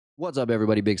What's up,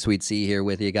 everybody? BigSweetC here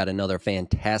with you. Got another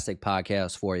fantastic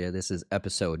podcast for you. This is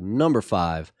episode number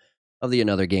 5 of the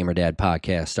Another Gamer Dad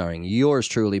podcast, starring yours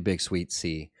truly,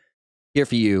 BigSweetC, here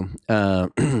for you.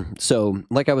 So,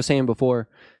 like I was saying before,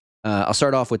 I'll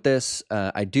start off with this.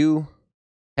 I do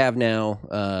have now,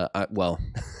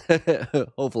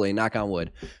 hopefully, knock on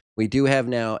wood, we do have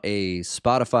now a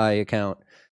Spotify account.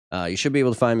 You should be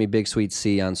able to find me,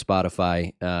 BigSweetC, on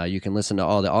Spotify. You can listen to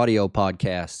all the audio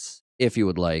podcasts if you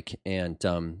would like, and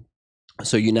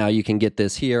so you can get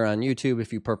this here on YouTube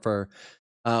if you prefer,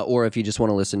 or if you just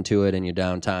want to listen to it in your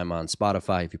downtime on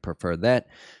Spotify if you prefer that.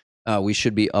 We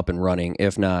should be up and running,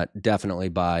 if not definitely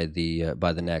by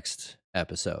the next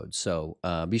episode. So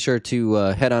be sure to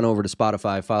head on over to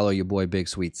Spotify, follow your boy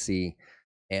BigSweetC,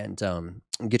 and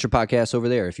get your podcast over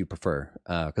there if you prefer.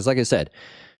 Because like I said,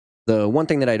 the one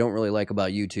thing that I don't really like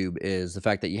about YouTube is the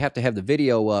fact that you have to have the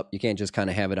video up. You can't just kind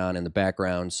of have it on in the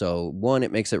background. So one,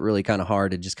 it makes it really kind of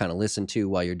hard to just kind of listen to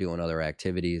while you're doing other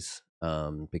activities,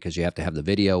 because you have to have the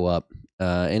video up.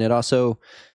 And it also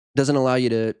doesn't allow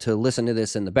you to listen to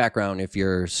this in the background if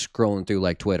you're scrolling through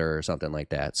like Twitter or something like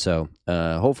that. So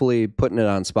hopefully putting it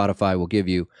on Spotify will give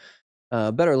you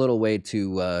a better little way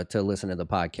to listen to the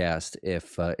podcast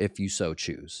if you so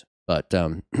choose. But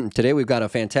today we've got a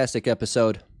fantastic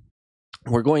episode.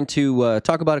 We're going to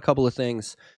talk about a couple of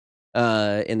things.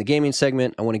 In the gaming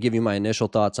segment, I want to give you my initial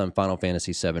thoughts on Final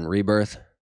Fantasy VII Rebirth.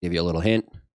 Give you a little hint.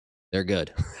 They're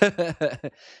good.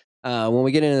 When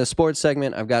we get into the sports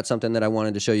segment, I've got something that I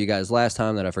wanted to show you guys last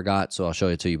time that I forgot, so I'll show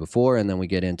it to you before, and then we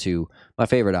get into my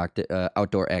favorite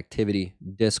outdoor activity,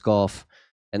 disc golf.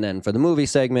 And then for the movie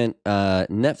segment,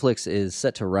 Netflix is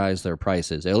set to rise their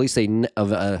prices. At least they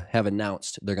have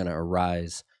announced they're going to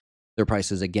rise their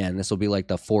prices again. This will be like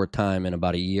the 4th time in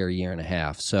about a year and a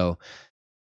half. So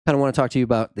kind of want to talk to you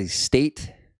about the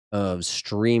state of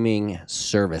streaming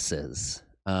services.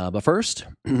 But first,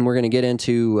 we're going to get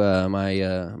into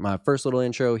my first little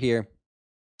intro here.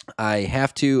 I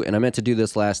have to, and I meant to do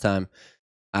this last time,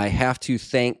 I have to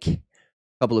thank a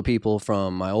couple of people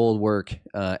from my old work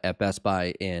at Best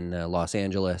Buy in Los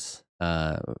Angeles.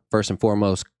 First and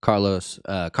foremost,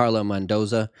 Carla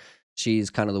Mendoza. She's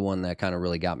kind of the one that kind of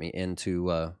really got me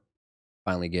into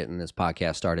finally getting this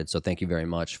podcast started. So thank you very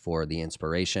much for the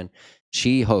inspiration.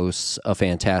 She hosts a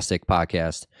fantastic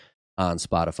podcast on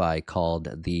Spotify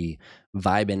called the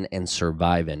Vibin' and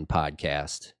Survivin'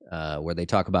 podcast, where they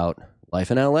talk about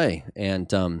life in LA.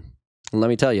 And let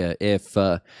me tell you, if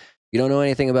you don't know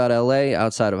anything about LA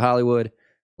outside of Hollywood,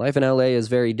 life in LA is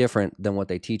very different than what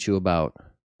they teach you about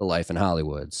the life in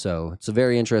Hollywood. So it's a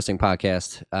very interesting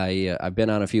podcast. I've been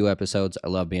on a few episodes. I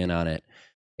love being on it.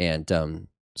 And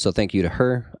so thank you to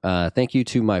her. Thank you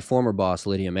to my former boss,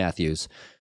 Lydia Matthews,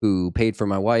 who paid for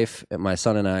my wife and my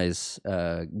son and I's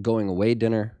going away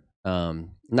dinner.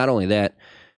 Not only that,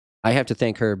 I have to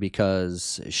thank her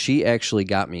because she actually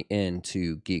got me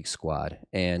into Geek Squad.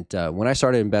 And when I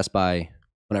started in Best Buy,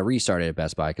 when I restarted at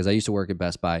Best Buy, because I used to work at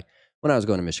Best Buy when I was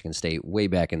going to Michigan State way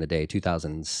back in the day,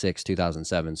 2006,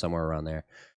 2007, somewhere around there.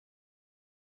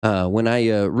 When I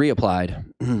reapplied,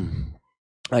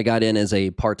 I got in as a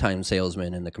part-time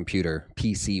salesman in the computer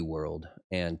PC world.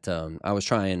 And I was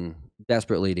trying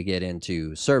desperately to get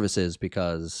into services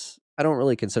because I don't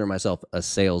really consider myself a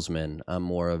salesman. I'm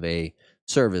more of a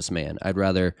serviceman. I'd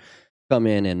rather come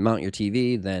in and mount your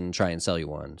TV than try and sell you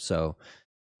one. So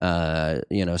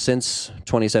since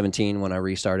 2017, when I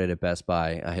restarted at Best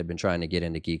Buy, I had been trying to get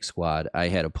into Geek Squad. I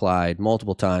had applied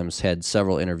multiple times, had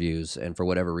several interviews, and for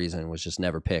whatever reason was just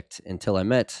never picked until I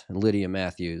met Lydia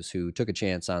Matthews, who took a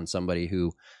chance on somebody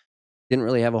who didn't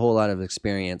really have a whole lot of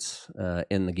experience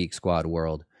in the Geek Squad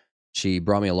world. She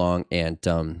brought me along, and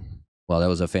that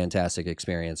was a fantastic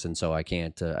experience, and so I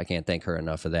can't thank her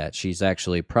enough for that. She's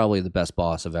actually probably the best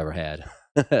boss I've ever had.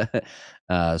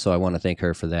 So I want to thank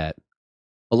her for that.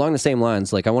 Along the same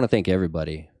lines, I want to thank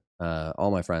everybody,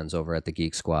 all my friends over at the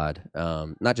Geek Squad,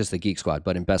 not just the Geek Squad,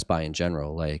 but in Best Buy in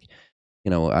general. I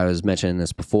was mentioning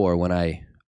this before, when I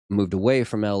moved away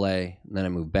from LA and then I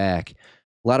moved back,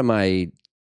 a lot of my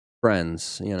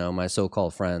friends, my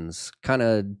so-called friends, kind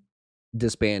of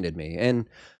disbanded me. And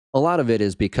a lot of it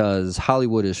is because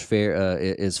Hollywood is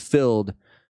filled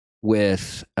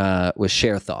with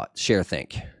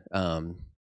sharethink. And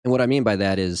what I mean by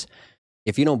that is,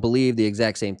 if you don't believe the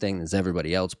exact same thing as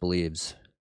everybody else believes,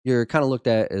 you're kind of looked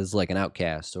at as like an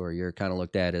outcast, or you're kind of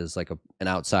looked at as like an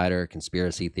outsider,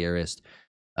 conspiracy theorist.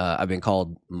 I've been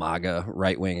called MAGA,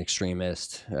 right-wing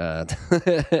extremist,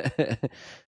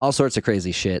 all sorts of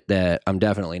crazy shit that I'm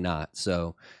definitely not.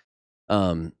 So,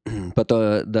 but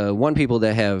the one people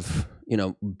that have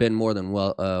been more than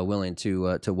willing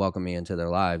to welcome me into their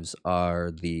lives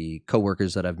are the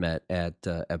coworkers that I've met at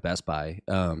Best Buy.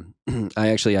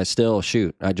 I still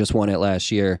shoot. I just won it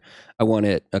last year. I won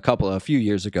it a few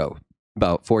years ago,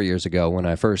 about 4 years ago when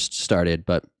I first started.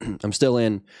 But I'm still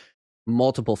in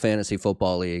multiple fantasy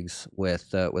football leagues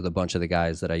with a bunch of the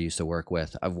guys that I used to work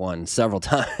with. I've won several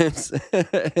times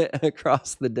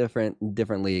across the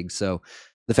different leagues. So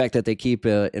the fact that they keep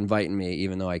inviting me,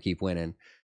 even though I keep winning,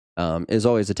 is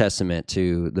always a testament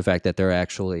to the fact that they're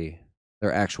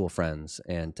actual friends,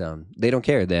 and they don't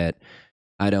care that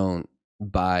I don't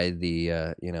buy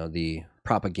the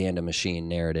propaganda machine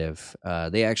narrative.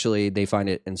 They find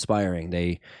it inspiring.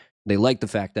 They like the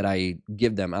fact that I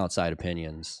give them outside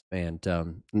opinions, and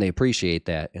they appreciate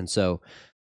that. And so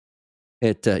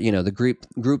the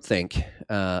groupthink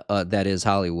that is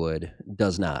Hollywood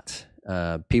does not.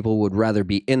 People would rather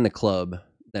be in the club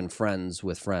than friends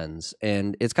with friends,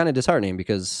 and it's kind of disheartening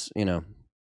because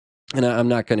and I'm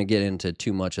not going to get into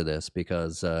too much of this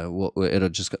because it'll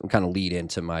just kind of lead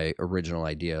into my original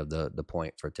idea of the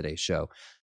point for today's show.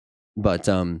 But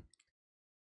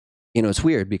it's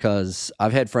weird because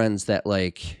I've had friends that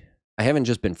I haven't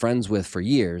just been friends with for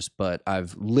years, but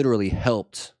I've literally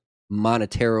helped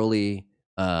monetarily,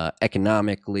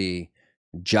 economically,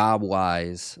 job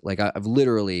wise. I've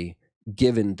literally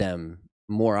given them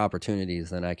more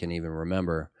opportunities than I can even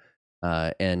remember.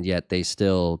 And yet they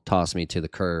still toss me to the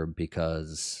curb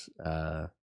because I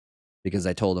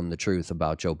told them the truth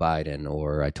about Joe Biden,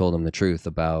 or I told them the truth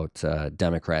about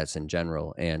Democrats in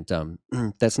general. And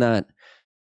that's not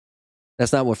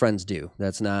what friends do.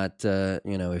 That's not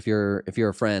if you're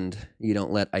a friend, you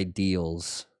don't let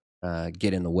ideals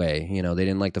get in the way. They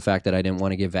didn't like the fact that I didn't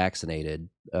want to get vaccinated.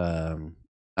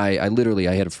 I literally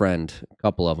had a friend, a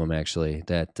couple of them actually,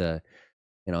 that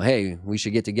hey, we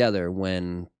should get together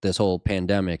when this whole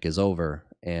pandemic is over.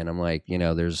 And I'm like,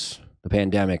 the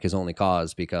pandemic is only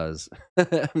caused because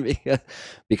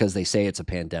because they say it's a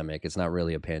pandemic. It's not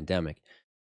really a pandemic.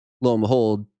 Lo and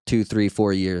behold, 2, 3,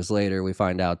 4 years later, we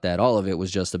find out that all of it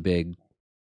was just a big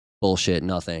bullshit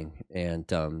nothing.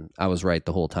 And I was right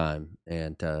the whole time.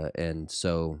 And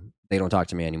so they don't talk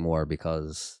to me anymore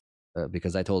because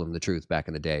I told them the truth back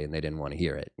in the day, and they didn't want to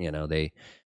hear it. They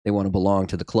want to belong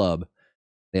to the club.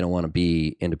 They don't want to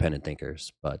be independent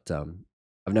thinkers. But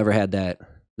I've never had that,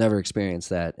 never experienced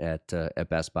that at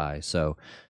Best Buy. So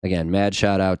again, mad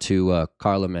shout out to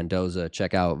Carla Mendoza.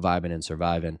 Check out Vibin' and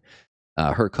Survivin'.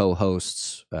 Her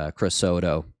co-hosts, Chris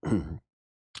Soto,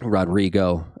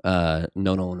 Rodrigo,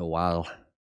 Nono Nawal.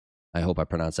 I hope I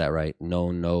pronounced that right.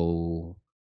 No.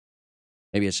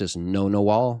 Maybe it's just No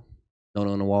Nawal.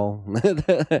 Nono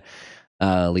Nawal.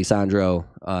 Lisandro,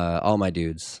 all my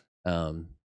dudes.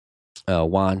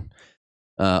 Juan,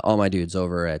 all my dudes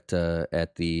over at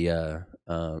the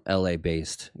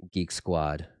LA-based Geek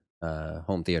Squad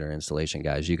home theater installation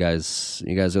guys. You guys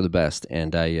are the best,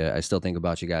 and I still think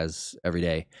about you guys every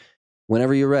day.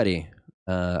 Whenever you're ready,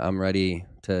 I'm ready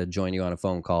to join you on a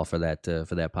phone call for that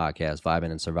podcast,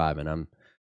 Vibin' and Survivin'.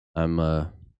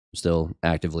 I'm still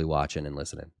actively watching and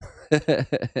listening.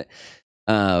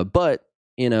 But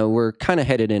we're kind of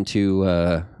headed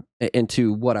into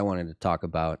what I wanted to talk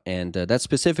about, and that's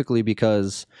specifically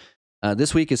because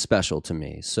this week is special to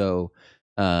me. So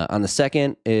on the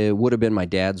 2nd, it would have been my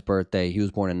dad's birthday. He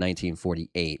was born in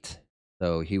 1948,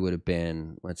 so he would have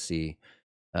been,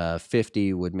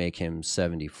 50 would make him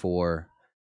 74.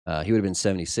 He would have been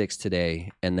 76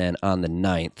 today. And then on the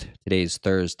 9th, today's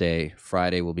Thursday,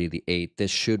 Friday will be the 8th.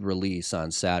 This should release on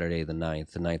Saturday the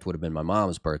 9th. The 9th would have been my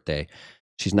mom's birthday.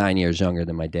 She's 9 years younger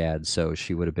than my dad, so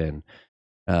she would have been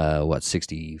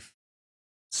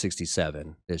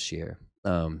 67 this year.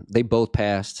 They both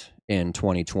passed in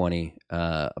 2020.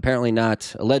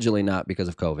 Allegedly not because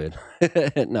of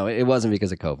COVID. No, it wasn't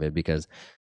because of COVID, because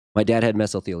my dad had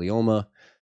mesothelioma,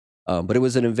 but it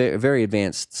was in a very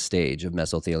advanced stage of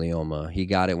mesothelioma. He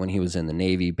got it when he was in the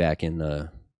Navy back in the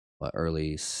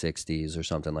early 60s or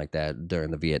something like that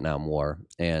during the Vietnam War.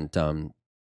 And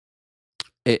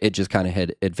it just kind of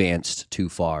had advanced too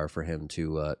far for him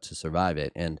to survive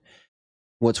it. And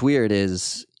what's weird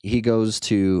is he goes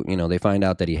to, they find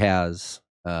out that he has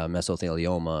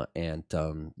mesothelioma, and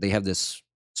they have this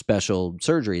special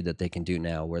surgery that they can do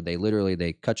now where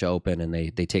they cut you open and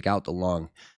they take out the lung,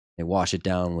 they wash it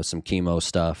down with some chemo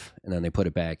stuff, and then they put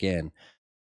it back in.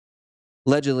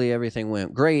 Allegedly, everything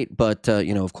went great, but,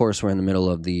 of course, we're in the middle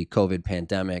of the COVID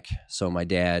pandemic, so my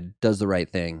dad does the right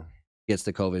thing, gets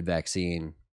the COVID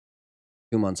vaccine.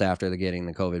 2 months after getting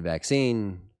the COVID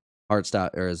vaccine,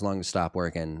 his lungs stop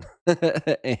working,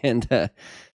 and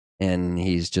and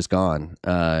he's just gone.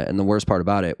 And the worst part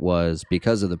about it was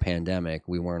because of the pandemic,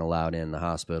 we weren't allowed in the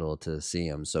hospital to see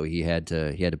him, so he had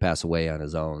to pass away on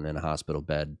his own in a hospital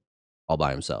bed, all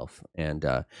by himself. And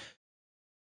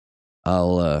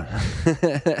I'll, I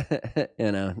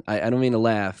don't mean to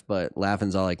laugh, but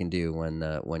laughing's all I can do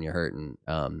when you're hurting.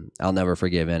 I'll never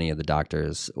forgive any of the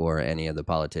doctors or any of the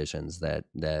politicians that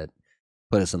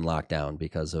put us in lockdown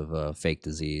because of a fake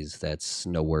disease that's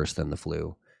no worse than the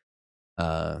flu.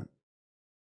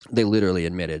 They literally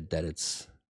admitted that it's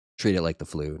treated like the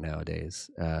flu nowadays,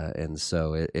 and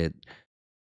so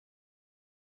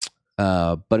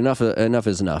but enough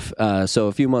is enough. So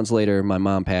a few months later, my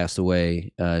mom passed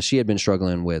away. She had been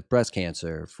struggling with breast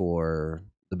cancer for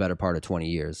the better part of 20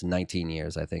 years. 19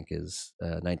 years, I think, is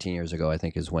 19 years ago, I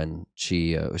think, is when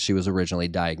she was originally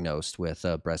diagnosed with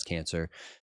breast cancer.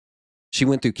 She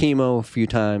went through chemo a few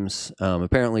times.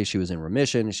 Apparently, she was in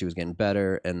remission. She was getting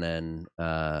better. And then,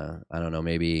 I don't know,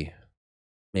 maybe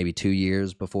 2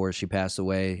 years before she passed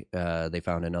away, they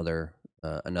found another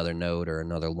node or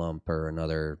another lump or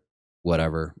another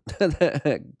whatever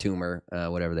tumor,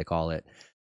 whatever they call it.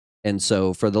 And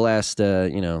so for the last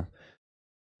 4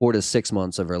 to 6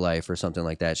 months of her life or something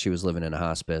like that, she was living in a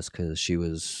hospice because she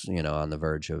was on the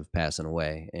verge of passing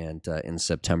away. And in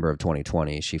September of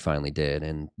 2020 she finally did.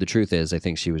 And the truth is, I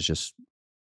think she was just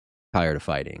tired of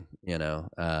fighting.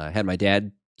 Had my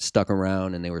dad stuck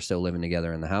around and they were still living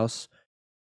together in the house,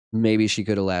 maybe she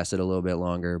could have lasted a little bit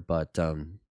longer. But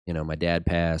my dad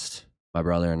passed. My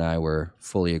brother and I were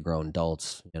fully grown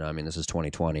adults. This is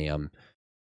 2020. I'm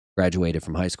graduated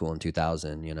from high school in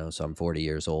 2000, so I'm 40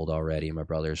 years old already. My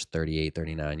brother's 38,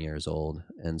 39 years old.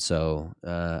 And so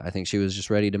I think she was just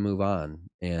ready to move on.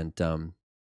 And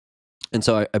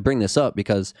so I bring this up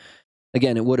because,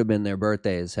 again, it would have been their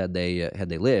birthdays had they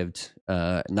lived.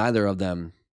 Neither of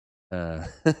them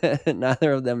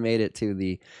made it to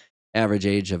the average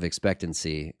age of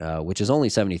expectancy, which is only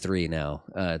 73 now.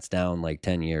 It's down like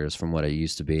 10 years from what it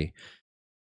used to be.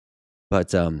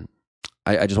 But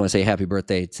I just want to say happy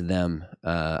birthday to them.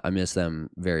 I miss them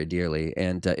very dearly.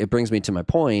 And it brings me to my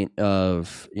point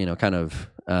of,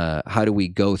 how do we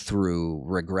go through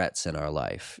regrets in our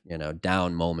life,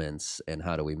 down moments, and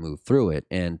how do we move through it?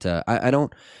 And I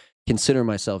don't consider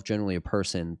myself generally a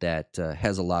person that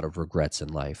has a lot of regrets in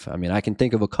life. I can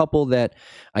think of a couple that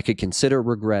I could consider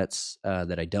regrets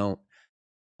that I don't.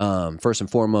 First and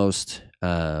foremost,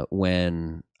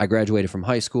 when I graduated from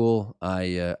high school,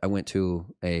 I went to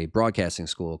a broadcasting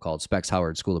school called Specs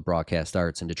Howard School of Broadcast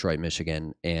Arts in Detroit,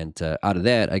 Michigan. And out of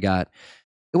that,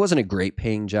 it wasn't a great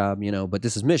paying job, but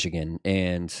this is Michigan.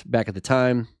 And back at the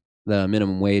time, the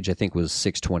minimum wage, I think, was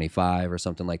 $6.25 or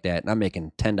something like that. And I'm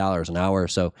making $10 an hour.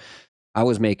 So I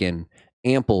was making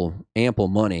ample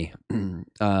money.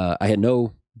 I had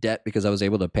no debt because I was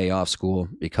able to pay off school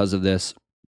because of this.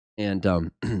 And,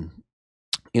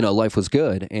 life was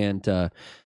good. And,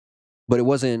 but it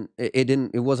wasn't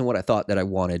what I thought that I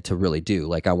wanted to really do.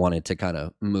 Like, I wanted to kind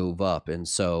of move up. And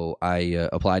so I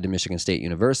applied to Michigan State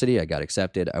University. I got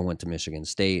accepted. I went to Michigan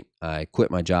State. I quit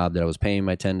my job that I was paying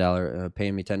me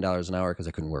 $10 an hour because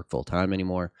I couldn't work full time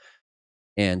anymore.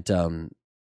 And,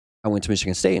 I went to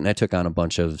Michigan State and I took on a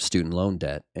bunch of student loan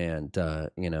debt. And,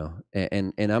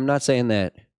 and I'm not saying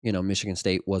that, Michigan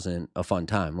State wasn't a fun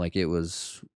time. Like, it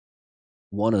was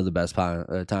one of the best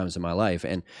times in my life.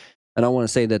 And I want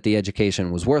to say that the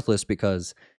education was worthless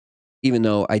because even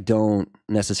though I don't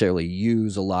necessarily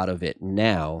use a lot of it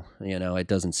now, it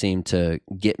doesn't seem to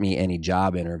get me any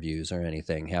job interviews or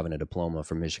anything, having a diploma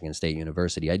from Michigan State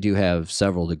University. I do have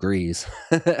several degrees.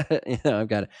 I've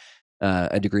got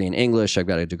a degree in English. I've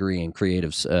got a degree in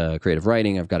creative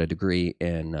writing. I've got a degree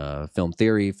in film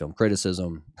theory, film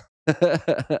criticism.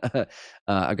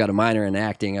 I've got a minor in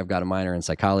acting. I've got a minor in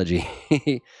psychology.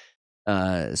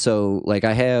 So like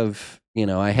I have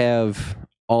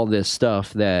all this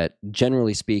stuff that,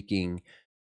 generally speaking,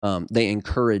 they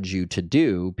encourage you to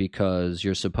do because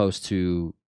you're supposed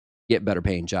to get better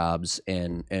paying jobs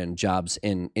and jobs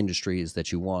in industries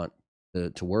that you want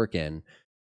to work in,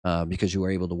 because you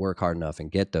were able to work hard enough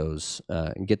and get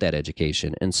that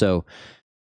education. And so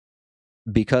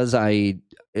because they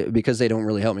don't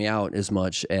really help me out as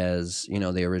much as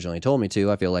they originally told me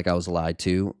to, I feel like I was lied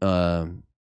to,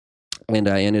 and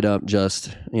I ended up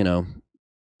just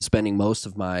spending most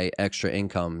of my extra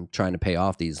income trying to pay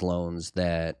off these loans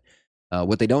that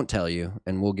what they don't tell you,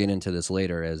 and we'll get into this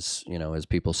later as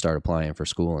people start applying for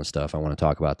school and stuff. I want to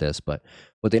talk about this, but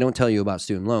what they don't tell you about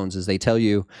student loans is they tell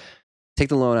you, take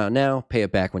the loan out now, pay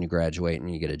it back when you graduate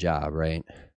and you get a job, right?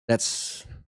 That's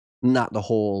not the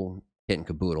whole kit and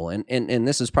caboodle. And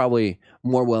this is probably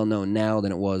more well known now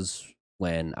than it was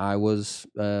when I was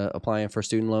applying for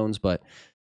student loans. But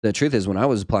the truth is, when I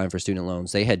was applying for student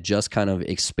loans, they had just kind of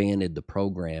expanded the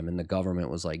program, and the government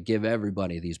was like, give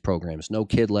everybody these programs, no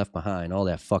kid left behind, all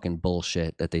that fucking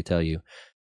bullshit that they tell you.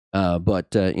 But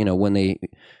you know, when they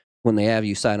have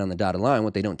you sign on the dotted line,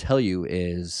 what they don't tell you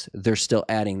is they're still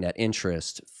adding that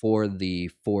interest for the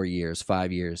 4 years,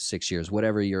 5 years, 6 years,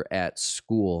 whatever you're at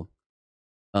school.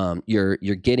 You're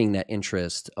getting that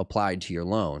interest applied to your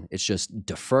loan. It's just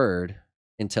deferred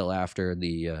until after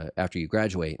you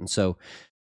graduate. And so,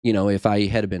 you know, if I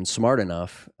had been smart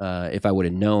enough, if I would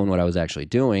have known what I was actually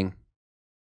doing,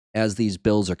 as these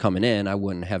bills are coming in, I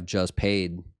wouldn't have just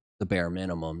paid the bare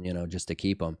minimum, you know, just to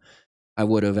keep them. I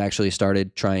would have actually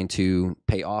started trying to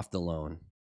pay off the loan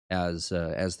as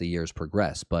the years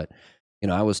progress. But, you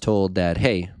know, I was told that,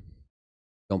 hey,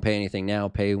 don't pay anything now,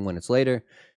 pay when it's later.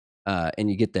 And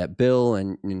you get that bill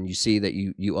and you see that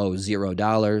you owe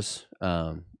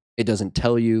 $0. It doesn't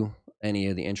tell you any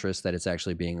of the interest that it's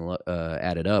actually being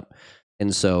added up.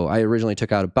 And so I originally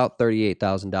took out about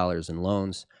 $38,000 in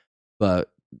loans, but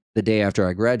the day after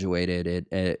I graduated,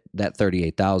 that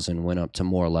 $38,000 went up to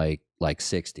more like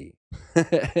 60.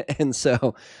 And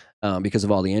so because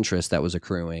of all the interest that was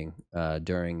accruing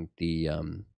during the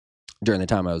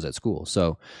time I was at school.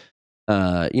 So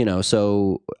you know,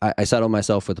 so I settled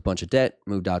myself with a bunch of debt,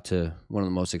 moved out to one of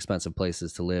the most expensive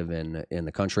places to live in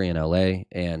the country, in LA.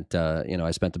 And, you know,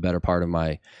 I spent the better part of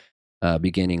my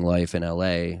beginning life in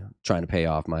LA trying to pay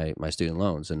off my student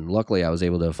loans. And luckily I was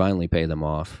able to finally pay them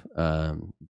off,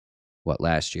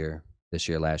 last year,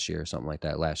 last year, something like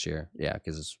that. Last year. Yeah.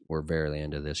 Cause we're barely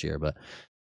into this year, but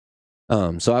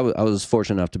so I was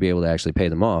fortunate enough to be able to actually pay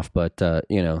them off. But,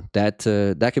 you know, that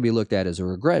could be looked at as a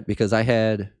regret, because I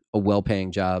had a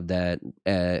well-paying job that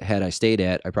had I stayed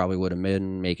at, I probably would have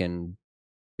been making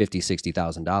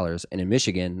 $50,000-$60,000. And in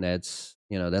Michigan, that's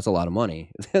a lot of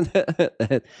money.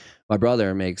 My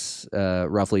brother makes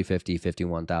roughly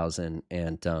 51,000,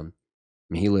 and I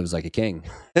mean, he lives like a king.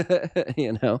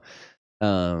 You know,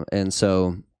 and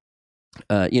so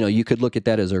you know, you could look at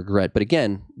that as a regret. But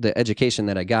again, the education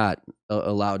that I got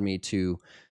allowed me to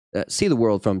see the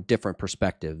world from different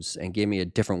perspectives and gave me a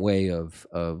different way of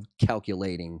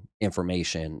calculating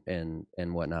information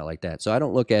and whatnot like that. So I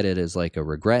don't look at it as like a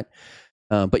regret,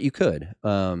 but you could.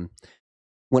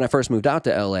 When I first moved out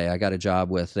to LA, I got a job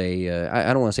with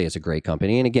I don't want to say it's a great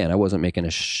company. And again, I wasn't making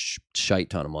a shite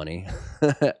ton of money.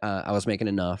 I was making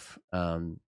enough.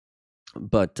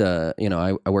 But you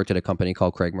know, I worked at a company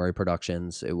called Craig Murray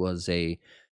Productions. It was a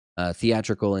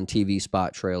theatrical and TV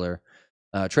spot trailer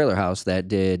house that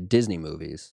did Disney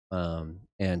movies.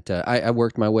 And I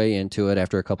worked my way into it.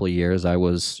 After a couple of years, I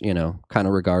was, you know, kind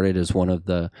of regarded as one of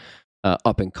the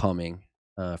up and coming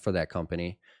for that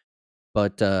company.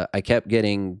 But I kept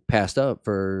getting passed up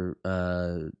for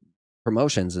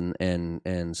promotions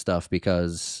and stuff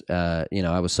because you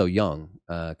know, I was so young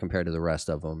compared to the rest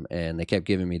of them, and they kept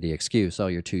giving me the excuse, "Oh,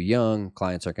 you're too young.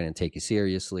 Clients aren't going to take you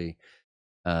seriously."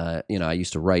 You know, I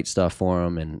used to write stuff for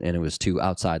them, and it was too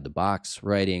outside the box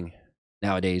writing.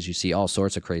 Nowadays, you see all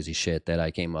sorts of crazy shit that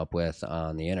I came up with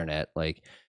on the internet. Like,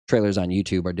 trailers on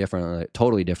YouTube are different,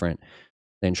 totally different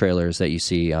than trailers that you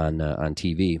see on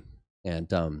TV.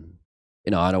 And you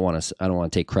know, I don't want to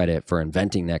take credit for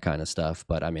inventing that kind of stuff,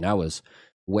 but I mean, I was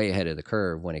way ahead of the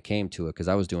curve when it came to it, because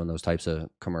I was doing those types of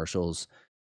commercials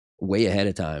way ahead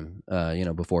of time, you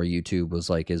know, before YouTube was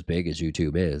like as big as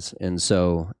YouTube is. And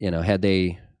so, you know,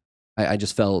 I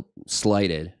just felt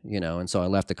slighted, you know, and so I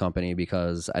left the company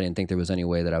because I didn't think there was any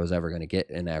way that I was ever going to get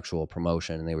an actual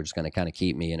promotion, and they were just going to kind of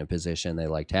keep me in a position they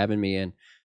liked having me in.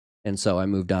 And so I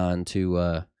moved on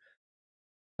to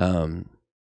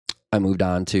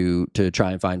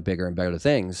try and find bigger and better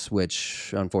things,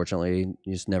 which unfortunately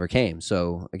just never came.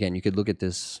 So again, you could look at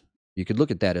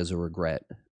that as a regret.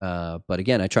 But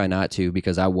again, I try not to,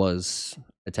 because I was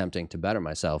attempting to better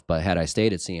myself. But had I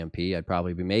stayed at CMP, I'd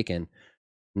probably be making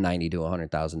 $90,000 to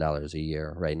 $100,000 a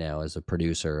year right now as a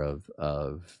producer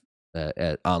of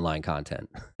online content.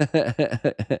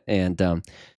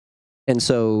 And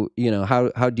so, you know,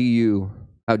 how do you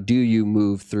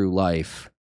move through life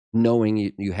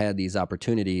knowing you had these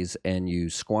opportunities and you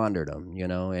squandered them, you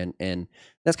know? And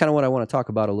that's kind of what I want to talk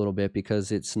about a little bit,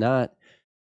 because it's not,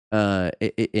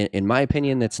 in my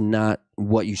opinion, that's not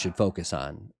what you should focus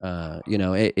on. You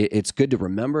know, it's good to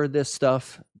remember this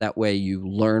stuff. That way you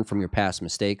learn from your past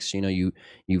mistakes. You know,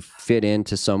 you fit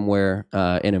into somewhere,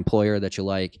 an employer that you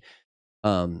like.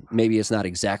 Maybe it's not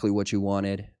exactly what you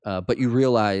wanted, but you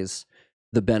realize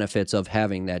the benefits of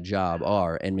having that job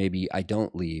are, and maybe I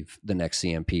don't leave the next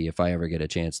CMP if I ever get a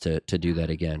chance to do that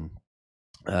again.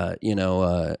 You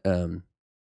know,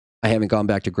 I haven't gone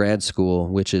back to grad school,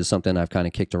 which is something I've kind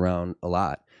of kicked around a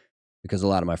lot because a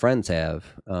lot of my friends have.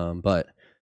 But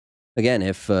again,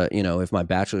 if if my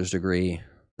bachelor's degree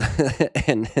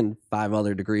and 5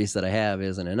 other degrees that I have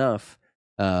isn't enough,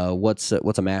 what's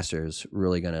a master's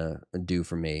really gonna do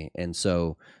for me? And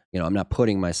so, I'm not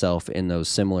putting myself in those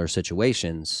similar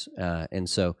situations, and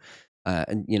so,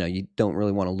 and you don't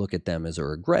really want to look at them as a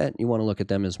regret. You want to look at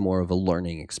them as more of a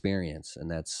learning experience,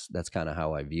 and that's kind of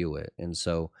how I view it. And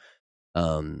so,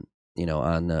 um,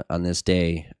 on this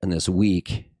day and this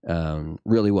week,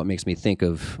 really what makes me think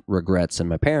of regrets and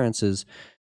my parents is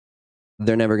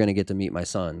they're never going to get to meet my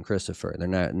son Christopher. They're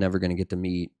not never going to get to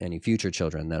meet any future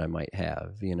children that I might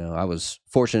have. I was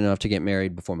fortunate enough to get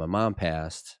married before my mom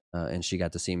passed, and she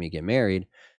got to see me get married.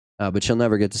 But she'll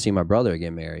never get to see my brother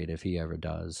get married if he ever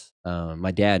does.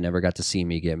 My dad never got to see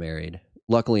me get married.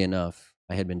 Luckily enough,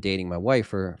 I had been dating my wife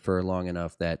for long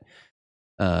enough that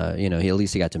he at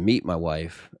least he got to meet my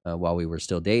wife while we were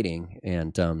still dating,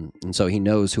 and so he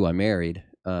knows who I married.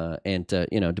 And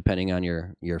depending on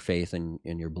your faith and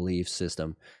your belief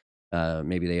system,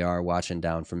 maybe they are watching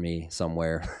down from me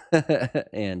somewhere,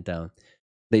 and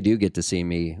they do get to see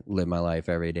me live my life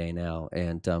every day now.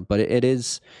 And but it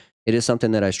is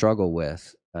something that I struggle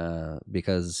with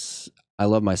because I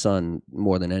love my son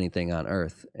more than anything on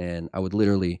earth, and I would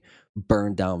literally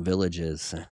burn down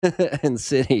villages and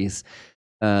cities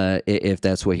if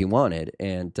that's what he wanted.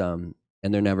 And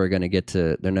they're never gonna get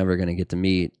to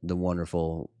meet the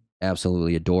wonderful,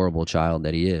 absolutely adorable child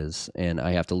that he is, and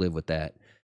I have to live with that.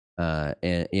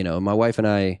 And my wife and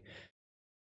I,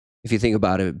 if you think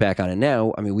about it, back on it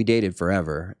now, I mean, we dated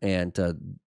forever, and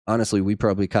honestly, we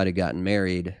probably kind of gotten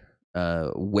married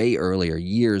way earlier,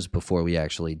 years before we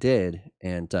actually did,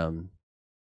 and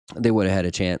they would have had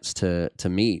a chance to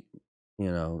meet,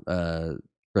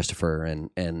 Christopher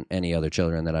and any other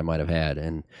children that I might have had,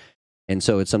 and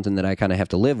so it's something that I kind of have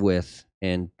to live with.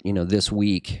 And this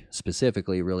week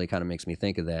specifically really kind of makes me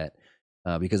think of that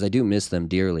because I do miss them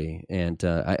dearly, and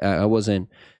I wasn't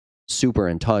super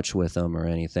in touch with them or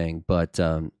anything, but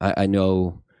I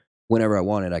know whenever I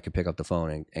wanted, I could pick up the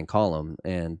phone and call them,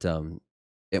 and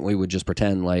we would just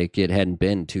pretend like it hadn't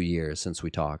been 2 years since we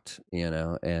talked,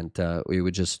 and we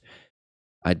would just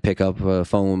I'd pick up a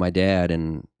phone with my dad,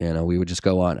 and we would just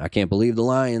go on. I can't believe the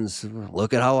Lions.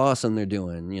 Look at how awesome they're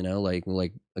doing.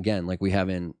 Like again, like we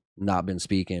haven't not been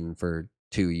speaking for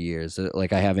 2 years.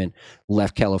 Like I haven't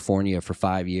left California for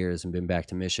 5 years and been back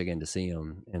to Michigan to see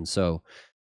them. And so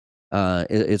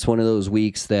it's one of those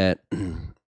weeks that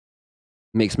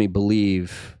makes me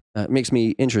makes me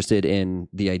interested in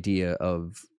the idea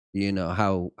of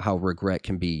how regret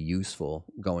can be useful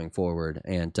going forward.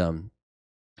 And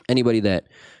anybody that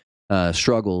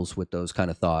struggles with those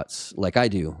kind of thoughts, like I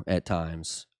do at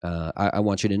times, I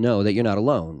want you to know that you're not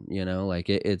alone. Like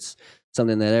it's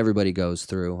something that everybody goes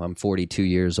through. I'm 42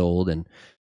 years old, and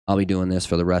I'll be doing this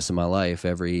for the rest of my life.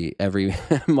 Every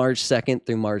March 2nd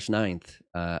through March 9th,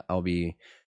 I'll be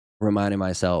reminding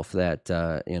myself that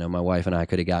my wife and I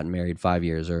could have gotten married 5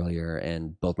 years earlier,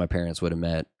 and both my parents would have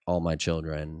met all my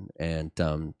children, and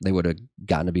they would have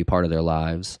gotten to be part of their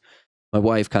lives. My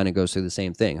wife kind of goes through the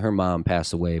same thing. Her mom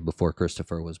passed away before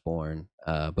Christopher was born,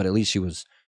 but at least she was,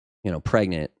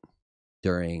 pregnant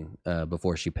during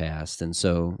before she passed, and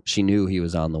so she knew he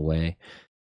was on the way.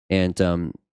 And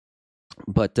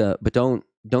but don't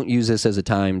use this as a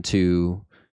time to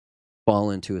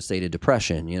fall into a state of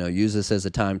depression. Use this as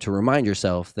a time to remind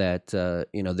yourself that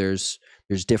there's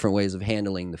different ways of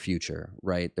handling the future,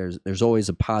 right? There's always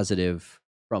a positive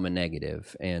from a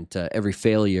negative, and every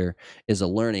failure is a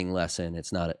learning lesson.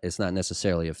 It's not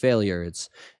necessarily a failure.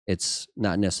 It's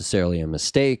not necessarily a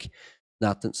mistake.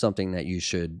 Not something that you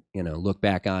should look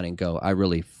back on and go, I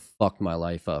really fucked my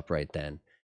life up right then.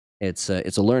 It's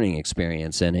a learning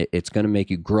experience, and it's going to make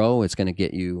you grow. It's going to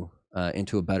get you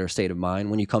into a better state of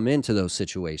mind when you come into those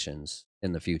situations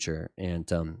in the future.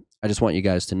 And I just want you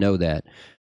guys to know that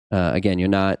again, you're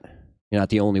not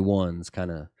the only ones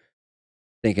kind of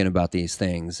thinking about these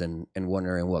things and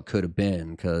wondering what could have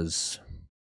been, because,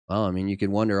 well, I mean, you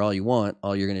can wonder all you want.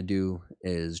 All you're going to do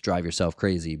is drive yourself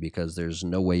crazy, because there's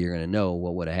no way you're going to know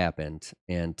what would have happened.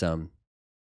 And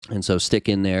so stick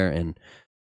in there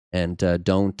and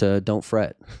don't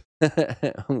fret.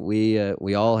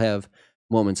 We all have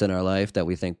moments in our life that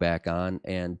we think back on,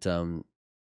 and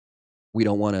we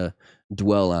don't want to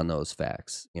dwell on those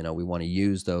facts. We want to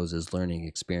use those as learning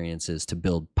experiences to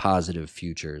build positive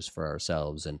futures for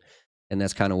ourselves. And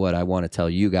that's kind of what I want to tell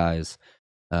you guys.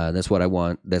 That's what I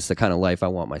want. That's the kind of life I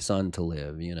want my son to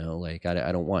live. Like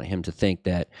I don't want him to think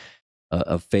that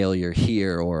a failure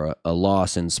here or a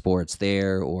loss in sports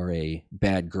there or a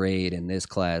bad grade in this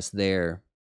class there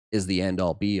is the end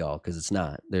all be all, because it's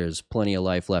not. There's plenty of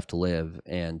life left to live,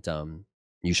 and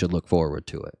you should look forward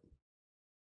to it.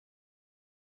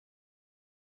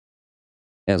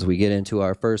 As we get into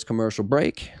our first commercial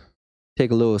break,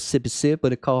 take a little sippy sip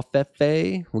of the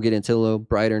coffee. We'll get into a little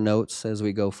brighter notes as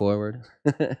we go forward.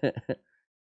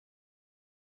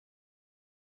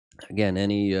 Again,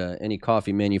 any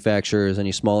coffee manufacturers,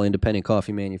 any small independent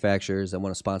coffee manufacturers that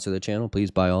want to sponsor the channel,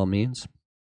 please, by all means.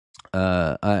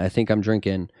 I think I'm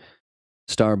drinking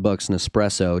Starbucks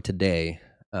Nespresso today.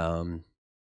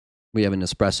 We have a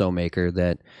Nespresso maker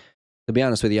that, to be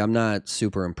honest with you, I'm not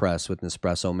super impressed with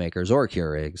Nespresso makers or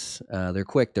Keurigs. They're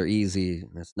quick, they're easy,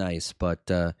 it's nice,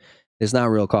 but it's not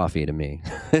real coffee to me.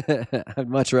 I'd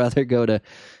much rather go to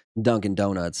Dunkin'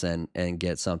 Donuts and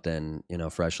get something,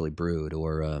 freshly brewed,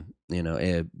 or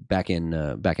back in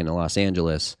Los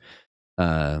Angeles.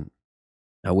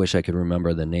 I wish I could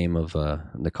remember the name of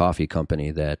the coffee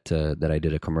company that I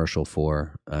did a commercial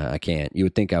for. I can't. You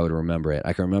would think I would remember it.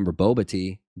 I can remember Boba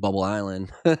Tea, Bubble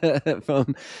Island,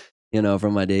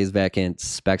 from my days back in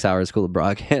Specs Howard School of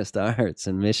Broadcast Arts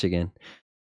in Michigan.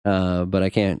 But I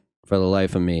can't for the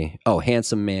life of me. Oh,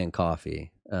 Handsome Man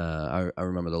Coffee. I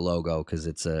remember the logo because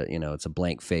it's a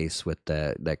blank face with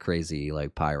that crazy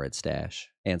like pirate stash.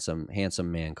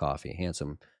 Handsome Man Coffee.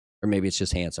 Handsome, or maybe it's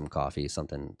just Handsome Coffee.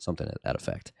 Something to that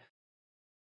effect.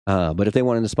 But if they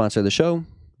wanted to sponsor the show,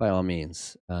 by all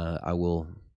means, I'll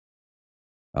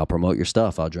promote your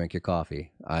stuff. I'll drink your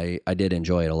coffee. I did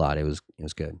enjoy it a lot. It was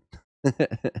good.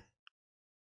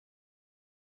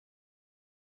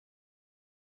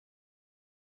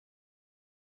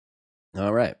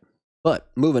 All right.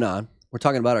 But moving on, we're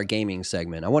talking about our gaming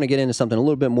segment. I want to get into something a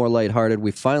little bit more lighthearted.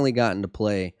 We've finally gotten to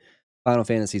play Final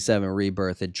Fantasy VII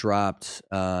Rebirth. It dropped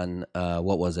on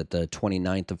what was it, the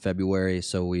 29th of February.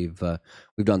 So we've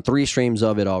done 3 streams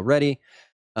of it already.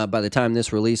 By the time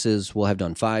this releases, we'll have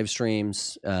done 5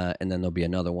 streams, and then there'll be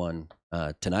another one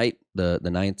tonight, the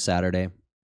 9th, Saturday.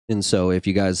 And so if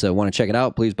you guys want to check it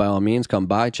out, please, by all means, come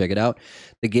by, check it out.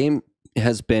 The game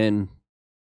has been,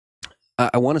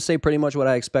 I want to say, pretty much what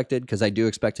I expected, because I do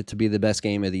expect it to be the best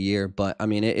game of the year. But I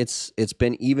mean, it's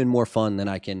been even more fun than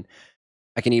I can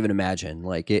even imagine.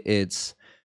 Like it's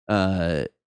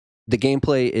the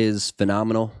gameplay is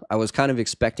phenomenal. I was kind of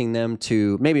expecting them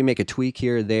to maybe make a tweak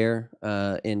here or there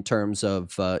in terms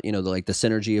of the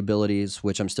synergy abilities,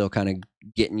 which I'm still kind of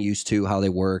getting used to how they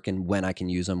work and when I can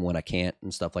use them, when I can't,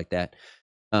 and stuff like that.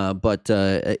 But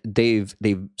they've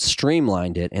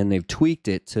streamlined it and they've tweaked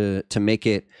it to make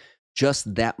it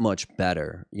just that much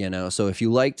better. So if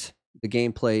you liked the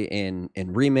gameplay in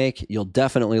Remake, you'll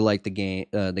definitely like the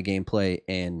gameplay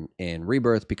in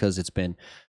Rebirth, because it's been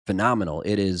phenomenal.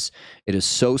 It is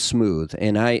so smooth.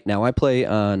 And I play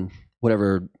on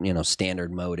whatever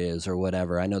standard mode is or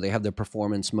whatever. I know they have the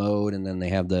performance mode, and then they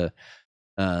have the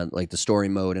like the story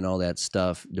mode and all that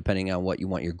stuff, depending on what you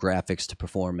want your graphics to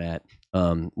perform at.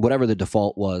 Whatever the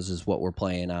default was is what we're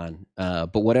playing on.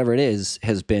 But whatever it is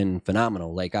has been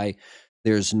phenomenal. Like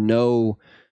there's no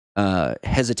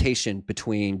hesitation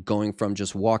between going from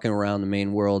just walking around the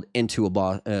main world into a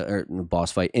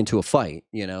boss fight into a fight.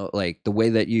 Like the way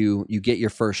that you get your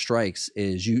first strikes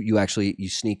is you actually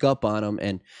sneak up on them,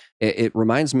 and it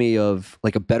reminds me of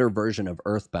like a better version of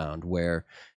Earthbound, where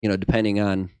depending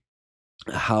on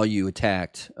how you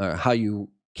attacked or how you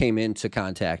came into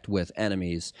contact with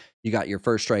enemies, you got your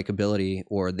first strike ability,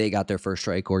 or they got their first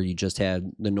strike, or you just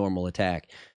had the normal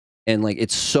attack. And like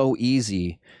it's so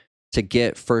easy to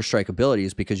get first strike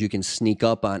abilities because you can sneak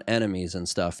up on enemies and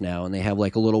stuff now, and they have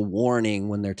like a little warning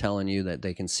when they're telling you that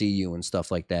they can see you and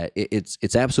stuff like that.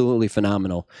 It's absolutely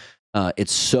phenomenal.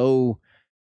 It's so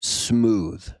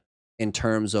smooth in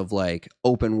terms of like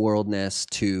open worldness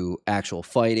to actual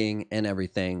fighting and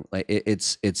everything. Like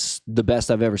it's the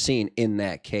best I've ever seen in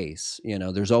that case.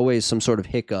 There's always some sort of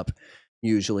hiccup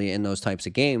usually in those types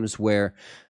of games where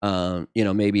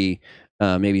maybe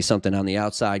something on the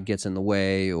outside gets in the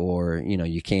way, or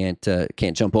you can't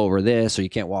jump over this, or you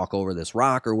can't walk over this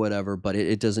rock or whatever. But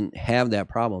it doesn't have that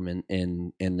problem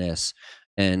in this.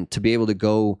 And to be able to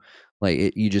go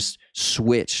like you just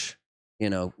switch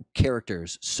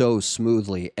characters so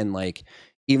smoothly, and like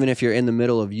even if you're in the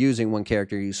middle of using one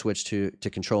character, you switch to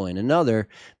controlling another,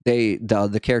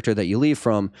 the character that you leave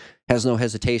from has no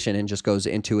hesitation and just goes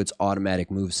into its automatic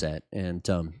moveset. And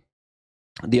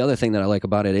the other thing that I like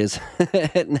about it is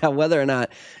now whether or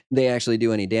not they actually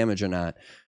do any damage or not,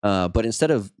 but instead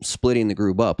of splitting the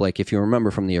group up, like if you remember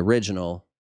from the original,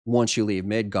 once you leave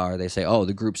Midgar, they say, oh,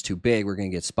 the group's too big, we're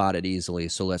going to get spotted easily,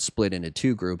 so let's split into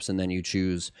 2 groups, and then you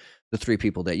choose the 3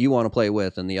 people that you want to play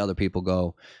with, and the other people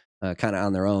go kind of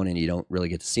on their own, and you don't really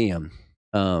get to see them.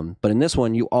 But in this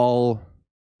one, you all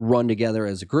run together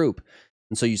as a group.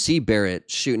 And so you see Barrett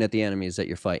shooting at the enemies that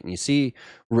you're fighting. You see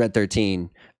Red 13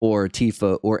 or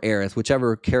Tifa or Aerith,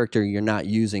 whichever character you're not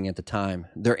using at the time.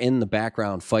 They're in the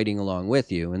background fighting along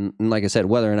with you. And like I said,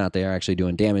 whether or not they are actually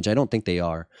doing damage, I don't think they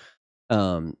are.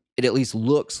 It at least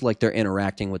looks like they're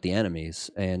interacting with the enemies,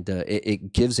 and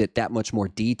it gives it that much more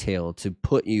detail to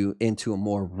put you into a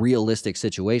more realistic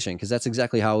situation, because that's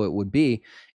exactly how it would be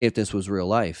if this was real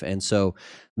life. And so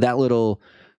that little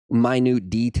minute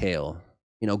detail,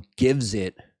 gives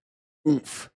it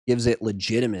oomph, gives it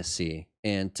legitimacy,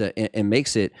 and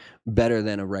makes it better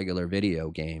than a regular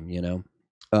video game. Again,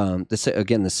 the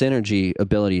synergy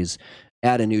abilities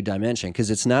add a new dimension, because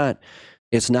it's not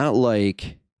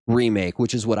like Remake,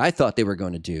 which is what I thought they were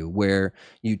going to do, where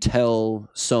you tell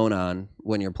Sonon,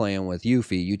 when you're playing with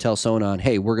Yuffie, you tell Sonon,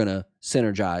 hey, we're going to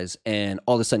synergize, and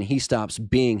all of a sudden he stops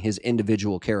being his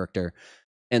individual character,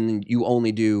 and you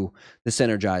only do the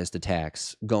synergized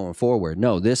attacks going forward.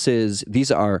 No,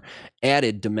 these are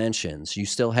added dimensions. You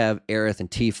still have Aerith and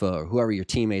Tifa, or whoever your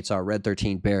teammates are, Red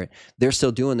 13, Barrett. They're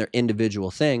still doing their individual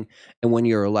thing, and when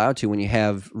you're allowed to, when you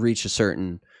have reached a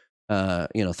certain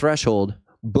threshold,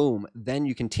 boom, then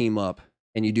you can team up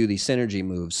and you do these synergy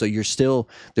moves. So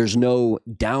there's no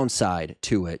downside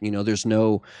to it. There's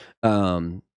no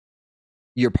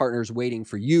your partner's waiting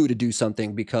for you to do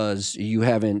something because you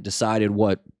haven't decided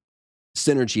what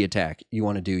synergy attack you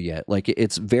want to do yet. Like,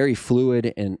 it's very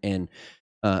fluid, and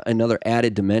another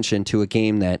added dimension to a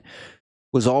game that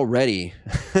was already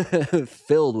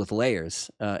filled with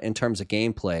layers in terms of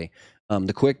gameplay.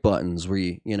 The quick buttons where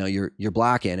you're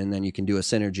blocking, and then you can do a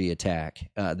synergy attack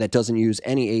that doesn't use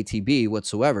any ATB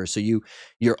whatsoever. So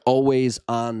you're always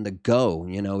on the go.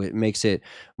 It makes it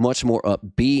much more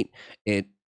upbeat. It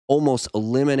almost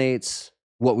eliminates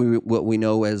what we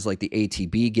know as like the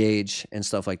ATB gauge and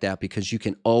stuff like that, because you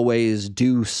can always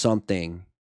do something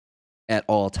at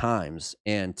all times,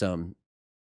 and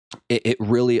it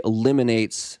really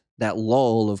eliminates that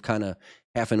lull of kind of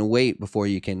having to wait before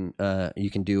you can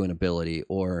do an ability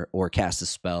or cast a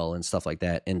spell and stuff like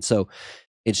that. And so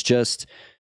it's just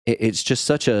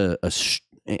such a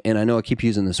and I know I keep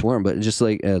using this word, but it's just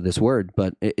like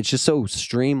but it's just so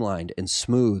streamlined and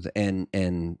smooth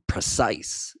and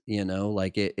precise.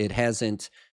 Like it hasn't.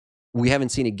 We haven't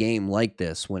seen a game like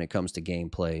this when it comes to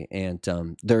gameplay, and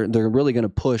they're really going to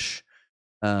push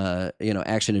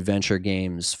action adventure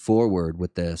games forward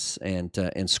with this, and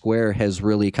Square has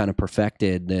really kind of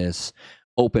perfected this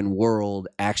open world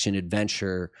action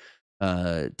adventure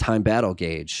time battle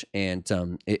gauge, and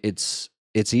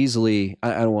it's easily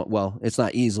it's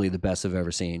not easily the best I've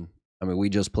ever seen. I mean, we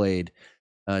just played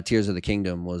Tears of the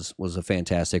Kingdom was a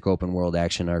fantastic open world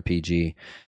action RPG,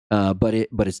 but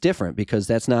it's different because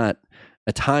that's not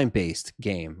a time based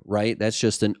game, right? That's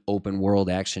just an open world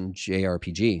action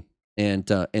JRPG.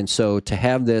 And so to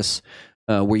have this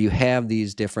where you have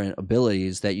these different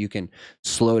abilities that you can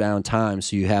slow down time,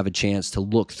 so you have a chance to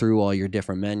look through all your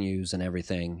different menus and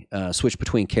everything, switch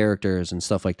between characters and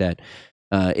stuff like that.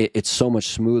 It's so much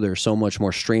smoother, so much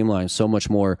more streamlined, so much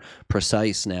more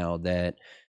precise now that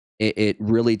it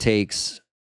really takes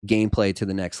gameplay to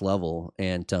the next level.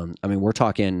 And I mean, we're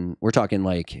talking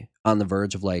like on the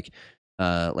verge of like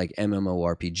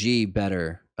MMORPG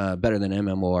better than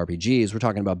MMORPGs. We're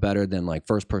talking about better than like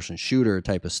first person shooter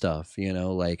type of stuff,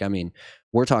 like, I mean,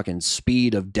 we're talking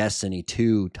speed of Destiny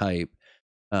 2 type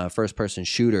first person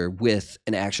shooter with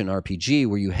an action RPG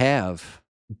where you have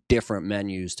different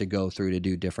menus to go through to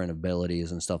do different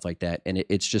abilities and stuff like that. And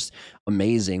it's just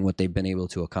amazing what they've been able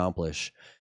to accomplish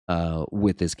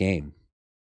with this game.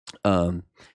 Along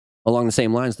the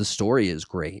same lines, the story is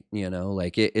great,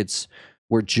 like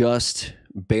we're just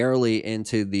barely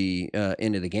into the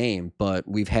game, but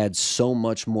we've had so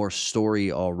much more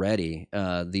story already.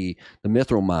 The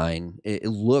Mithril Mine, it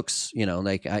looks,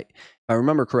 like I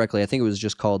remember correctly, I think it was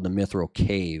just called the Mithril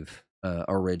Cave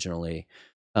originally.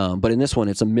 But in this one,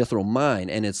 it's a Mithril Mine,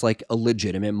 and it's like a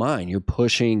legitimate mine. You're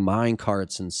pushing mine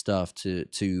carts and stuff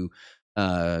to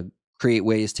create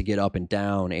ways to get up and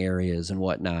down areas and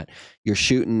whatnot. You're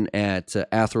shooting at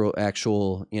actual,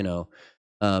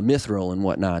 mithril and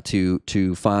whatnot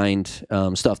to find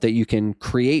stuff that you can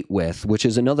create with, which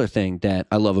is another thing that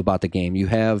I love about the game. You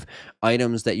have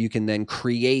items that you can then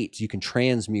create. You can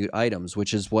transmute items,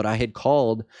 which is what I had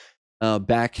called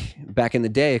back in the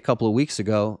day, a couple of weeks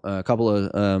ago, a couple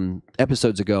of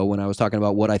episodes ago, when I was talking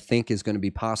about what I think is going to be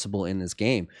possible in this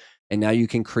game. and now you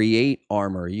can create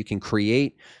armor, you can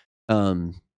create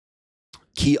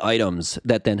key items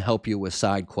that then help you with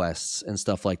side quests and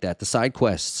stuff like that. The side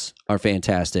quests are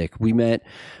fantastic. We met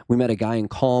a guy in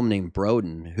Calm named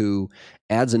Broden who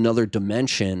adds another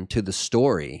dimension to the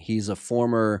story. He's a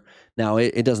former, now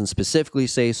it doesn't specifically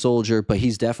say soldier, but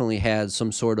he's definitely had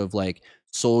some sort of like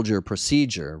soldier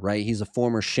procedure, right? He's a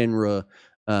former Shinra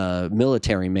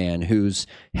military man who's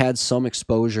had some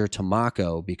exposure to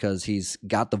Mako because he's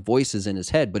got the voices in his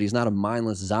head, but he's not a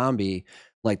mindless zombie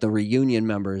like the reunion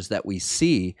members that we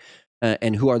see,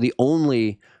 and who are the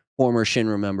only former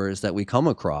Shinra members that we come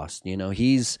across. You know,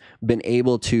 he's been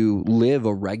able to live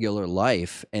a regular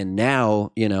life, and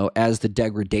now, you know, as the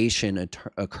degradation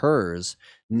occurs,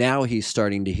 now he's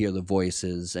starting to hear the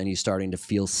voices, and he's starting to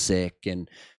feel sick, and,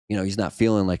 you know, he's not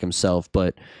feeling like himself,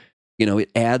 but, you know,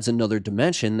 it adds another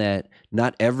dimension that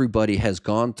not everybody has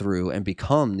gone through and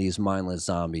become these mindless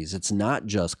zombies. It's not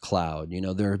just Cloud. You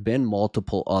know, there have been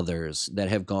multiple others that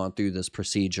have gone through this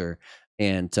procedure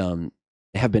and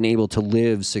have been able to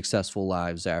live successful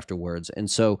lives afterwards. And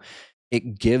so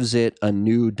it gives it a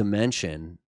new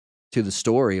dimension to the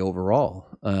story overall.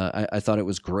 I thought it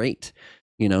was great.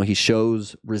 You know, he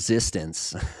shows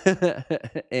resistance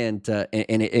and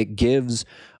it gives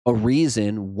a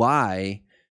reason why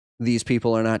these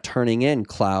people are not turning in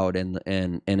Cloud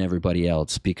and everybody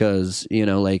else, because, you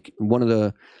know, like one of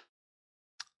the,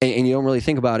 and you don't really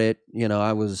think about it, you know,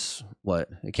 I was,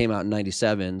 it came out in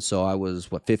 97, so I was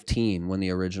 15 when the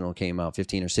original came out,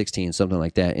 15 or 16, something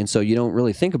like that. And so you don't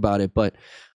really think about it, but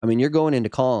I mean, you're going into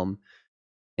Calm,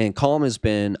 and Calm has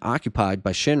been occupied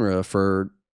by Shinra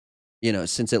for, you know,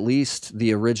 since at least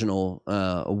the original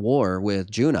war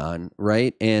with Junon,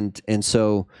 right? And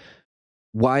so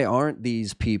why aren't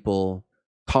these people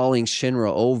calling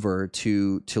Shinra over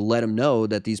to let them know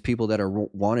that these people that are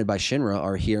wanted by Shinra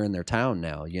are here in their town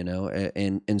now, you know?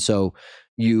 And so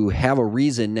you have a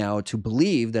reason now to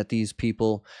believe that these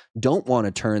people don't want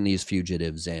to turn these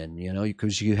fugitives in, you know,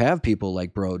 because you have people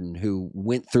like Broden who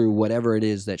went through whatever it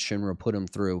is that Shinra put them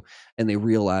through, and they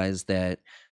realize that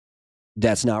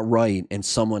that's not right, and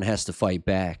someone has to fight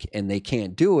back, and they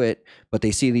can't do it, but they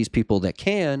see these people that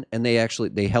can, and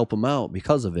they help them out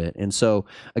because of it. And so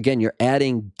again, you're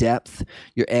adding depth,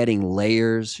 you're adding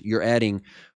layers, you're adding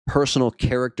personal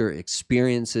character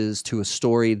experiences to a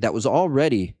story that was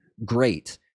already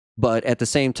great, but at the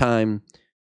same time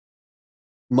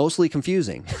mostly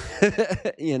confusing.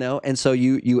 You know, and so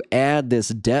you add this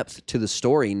depth to the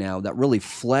story now that really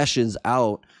fleshes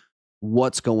out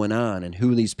what's going on and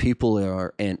who these people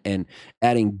are, and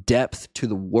adding depth to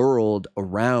the world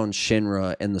around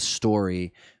Shinra and the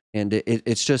story. And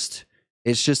it's just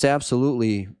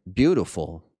absolutely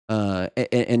beautiful.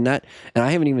 And I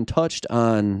haven't even touched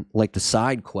on like the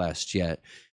side quest yet.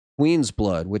 Queen's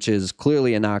Blood, which is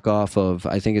clearly a knockoff of,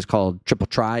 I think it's called Triple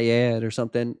Triad or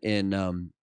something in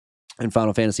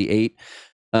Final Fantasy VIII.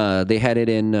 They had it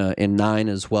in 9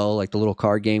 as well, like the little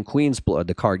card game. Queen's Blood,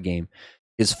 the card game,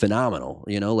 is phenomenal.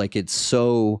 You know, like there's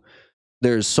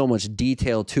so much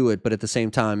detail to it, but at the same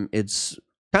time, it's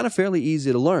kind of fairly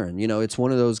easy to learn. You know, it's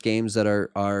one of those games that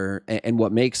are, and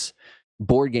what makes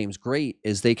board games great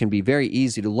is they can be very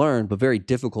easy to learn, but very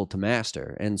difficult to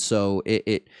master. And so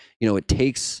it you know, it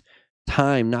takes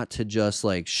time not to just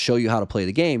like show you how to play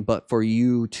the game, but for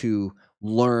you to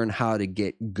learn how to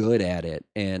get good at it.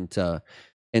 And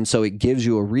so it gives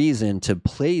you a reason to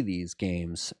play these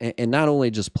games, and not only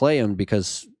just play them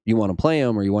because you want to play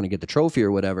them or you want to get the trophy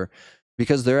or whatever,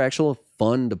 because they're actual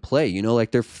fun to play. You know,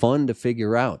 like they're fun to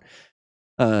figure out.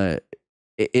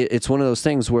 It's one of those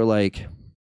things where, like,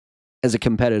 as a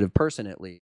competitive person, at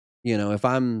least, you know, if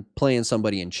I'm playing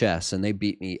somebody in chess and they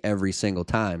beat me every single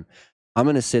time, I'm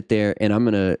going to sit there and I'm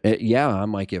going to, yeah, I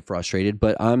might get frustrated,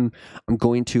 but I'm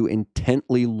going to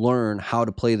intently learn how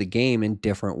to play the game in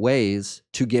different ways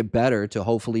to get better, to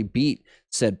hopefully beat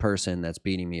said person that's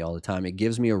beating me all the time. It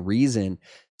gives me a reason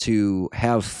to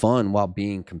have fun while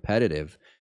being competitive.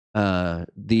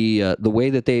 The way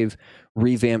that they've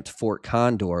revamped Fort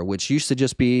Condor, which used to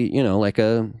just be, you know, like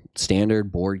a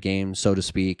standard board game, so to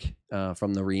speak,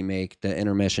 from the remake, the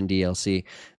intermission DLC.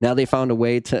 Now they found a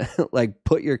way to like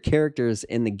put your characters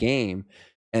in the game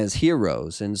as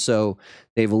heroes. And so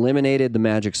they've eliminated the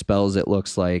magic spells, it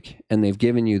looks like, and they've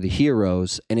given you the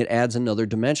heroes, and it adds another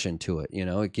dimension to it. You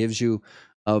know, it gives you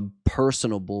a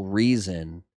personable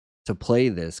reason to play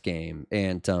this game.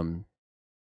 And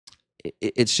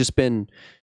it's been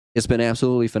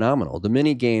absolutely phenomenal. The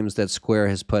mini games that Square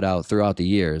has put out throughout the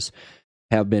years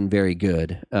have been very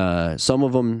good. Some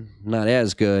of them not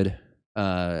as good.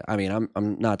 I mean,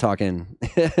 I'm not talking,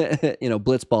 you know,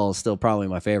 Blitzball is still probably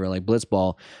my favorite. Like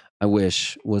Blitzball, I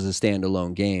wish was a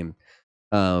standalone game.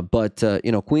 But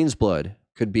Queen's Blood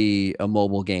could be a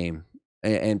mobile game,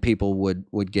 and people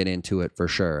would get into it for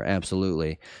sure.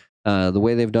 Absolutely. The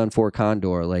way they've done For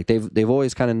Condor, like they've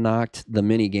always kind of knocked the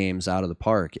mini games out of the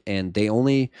park, and they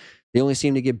only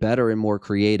seem to get better and more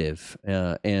creative.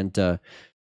 And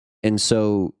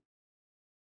so,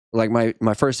 like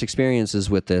my first experiences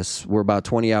with this were about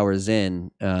 20 hours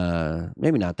in,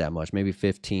 maybe not that much, maybe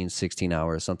 15, 16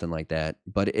 hours, something like that.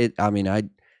 But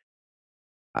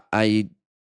I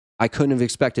I couldn't have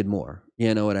expected more.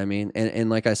 You know what I mean? And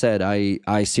like I said,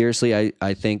 I seriously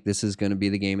I think this is going to be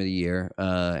the game of the year.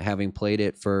 Having played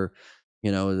it for,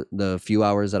 the few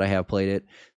hours that I have played it,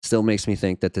 still makes me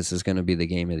think that this is going to be the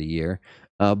game of the year.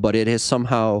 But it has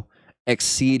somehow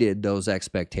exceeded those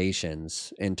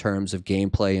expectations in terms of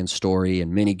gameplay and story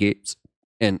and mini games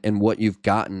and what you've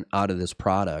gotten out of this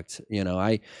product.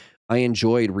 I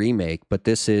enjoyed Remake, but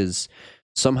this is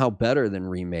somehow better than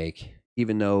Remake,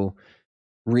 even though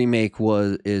Remake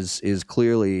is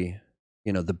clearly,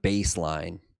 the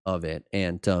baseline of it,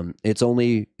 and it's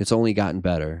only gotten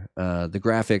better. The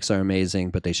graphics are amazing,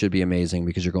 but they should be amazing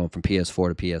because you're going from PS4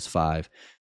 to PS5.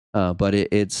 But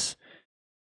it's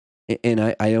and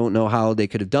I don't know how they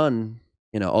could have done,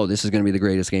 oh, this is going to be the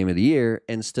greatest game of the year,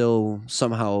 and still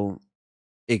somehow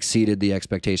exceeded the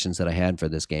expectations that I had for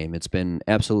this game. It's been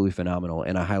absolutely phenomenal,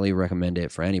 and I highly recommend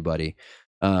it for anybody.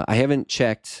 I haven't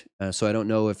checked, so I don't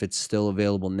know if it's still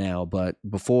available now. But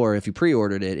before, if you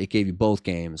pre-ordered it, it gave you both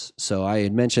games. So I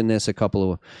had mentioned this a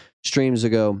couple of streams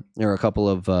ago, or a couple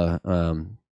of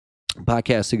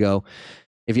podcasts ago.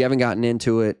 If you haven't gotten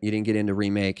into it, you didn't get into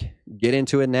Remake, get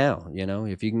into it now.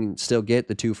 If you can still get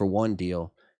the 2-for-1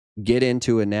 deal, get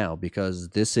into it now, because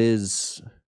this is,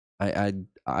 I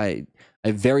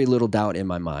have very little doubt in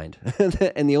my mind.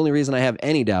 And the only reason I have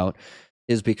any doubt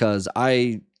is because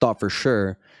I thought for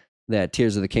sure that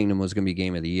Tears of the Kingdom was going to be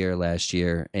Game of the Year last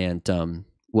year. And,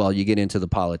 you get into the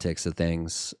politics of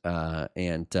things,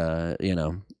 and a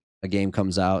game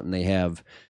comes out and they have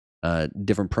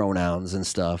different pronouns and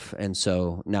stuff. And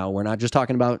so now we're not just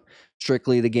talking about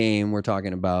strictly the game. We're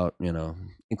talking about,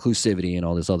 inclusivity and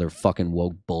all this other fucking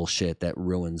woke bullshit that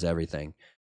ruins everything.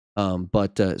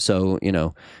 There's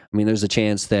a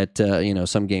chance that,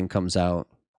 some game comes out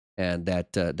and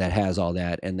that has all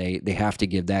that, and they have to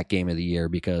give that game of the year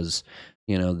because,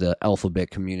 the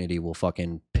alphabet community will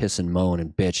fucking piss and moan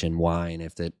and bitch and whine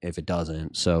if it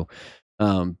doesn't. So,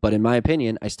 but in my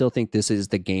opinion, I still think this is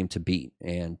the game to beat,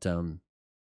 and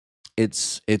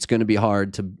it's going to be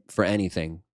hard for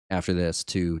anything after this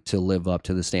to live up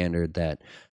to the standard that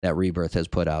Rebirth has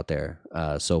put out there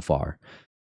so far.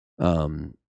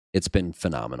 It's been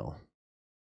phenomenal.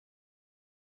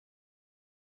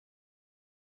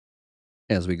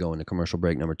 As we go into commercial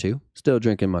break number 2, still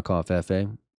drinking my coffee.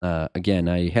 Again,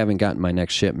 I haven't gotten my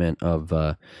next shipment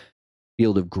of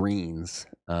Field of Greens,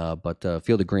 but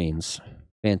Field of Greens,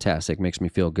 fantastic, makes me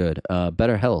feel good.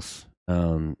 Better Health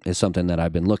is something that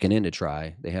I've been looking in to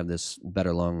try. They have this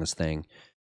Better Lungs thing.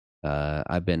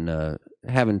 I've been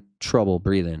having trouble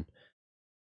breathing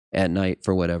at night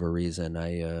for whatever reason.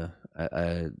 I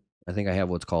think I have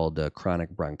what's called chronic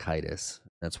bronchitis.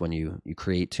 That's when you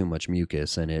create too much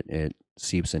mucus and it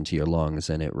seeps into your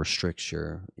lungs and it restricts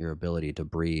your ability to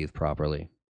breathe properly.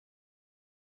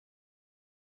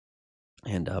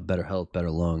 And Better Health, Better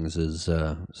Lungs is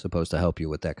supposed to help you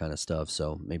with that kind of stuff.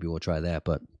 So maybe we'll try that.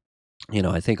 But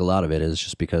I think a lot of it is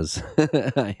just because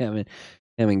I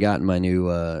haven't gotten my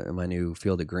new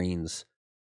Field of Greens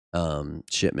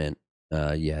shipment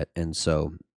yet, and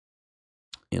so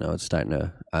it's starting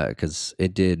to, because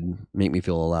it did make me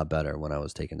feel a lot better when I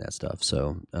was taking that stuff.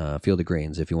 So, Field of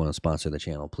Greens, if you want to sponsor the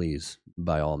channel, please,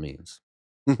 by all means.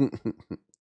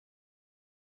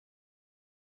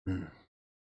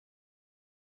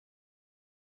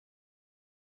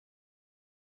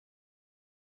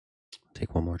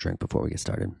 Take one more drink before we get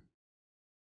started.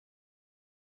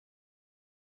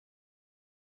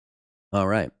 All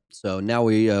right. So now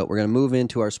we're going to move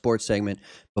into our sports segment.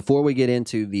 Before we get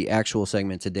into the actual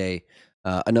segment today,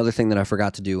 another thing that I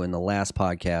forgot to do in the last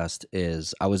podcast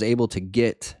is I was able to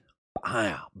get,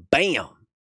 bam,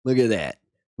 look at that.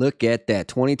 Look at that,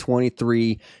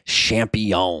 2023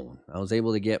 champion. I was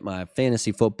able to get my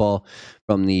fantasy football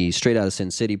from the Straight Outta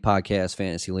Sin City podcast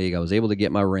fantasy league. I was able to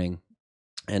get my ring,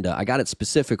 and I got it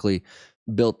specifically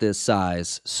built this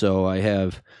size, so I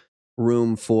have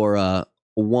room for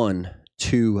 1,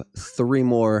 2, 3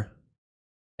 more,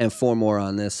 and 4 more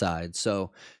on this side.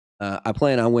 So I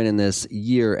plan on winning this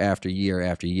year after year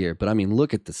after year. But I mean,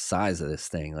 look at the size of this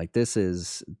thing. Like this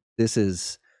is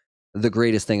the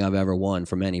greatest thing I've ever won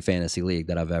from any fantasy league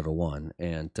that I've ever won.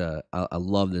 And I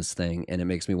love this thing, and it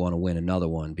makes me want to win another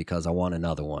one because I want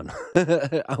another one.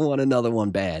 I want another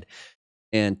one bad.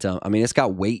 And I mean, it's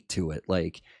got weight to it.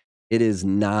 Like, it is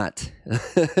not,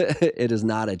 it is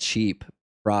not a cheap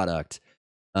product.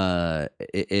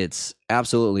 It's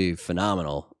absolutely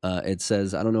phenomenal. It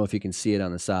says, I don't know if you can see it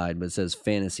on the side, but it says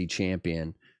Fantasy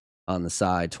Champion on the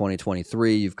side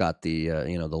 2023. You've got the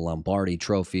the Lombardi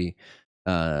trophy.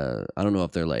 I don't know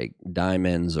if they're like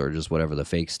diamonds or just whatever the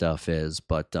fake stuff is,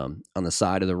 but on the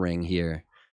side of the ring here,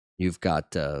 you've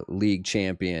got league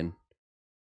champion.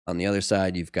 On the other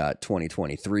side, you've got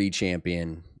 2023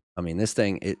 champion. I mean, this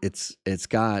thing, it's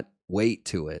got weight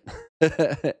to it.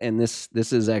 And this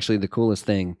is actually the coolest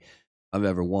thing I've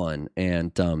ever won.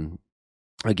 And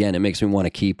again, it makes me want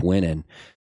to keep winning.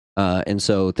 And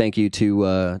so thank you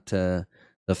to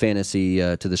the fantasy,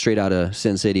 to the Straight Outta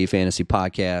Sin City Fantasy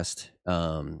Podcast.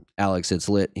 Alex, it's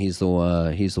lit. He's the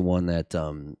one that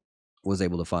was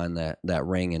able to find that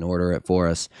ring and order it for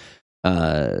us.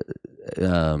 I'm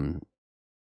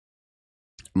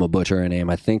gonna butcher her name.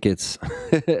 I think it's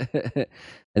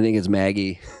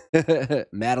Maggie.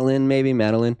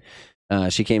 Madeline.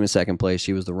 She came in second place.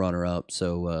 She was the runner up.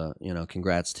 So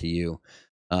congrats to you.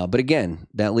 But again,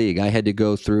 that league, I had to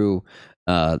go through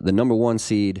the number one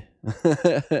seed,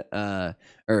 or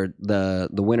the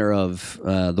winner of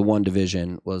the one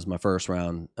division was my first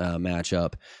round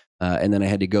matchup, and then I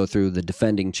had to go through the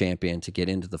defending champion to get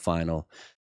into the final.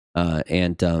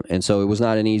 And so it was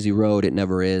not an easy road. It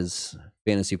never is.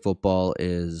 Fantasy football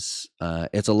is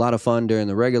it's a lot of fun during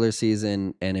the regular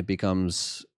season, and it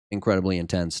becomes incredibly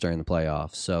intense during the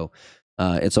playoffs. So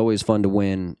it's always fun to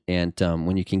win, and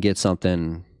when you can get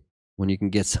something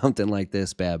like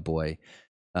this bad boy,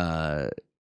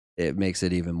 it makes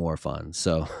it even more fun.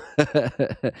 So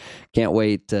can't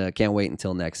wait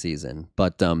until next season.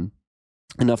 But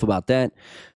enough about that.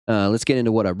 Let's get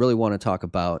into what I really want to talk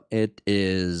about. It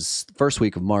is the first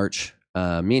week of March,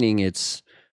 meaning it's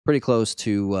pretty close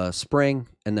to spring,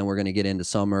 and then we're going to get into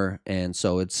summer. And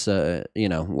so it's I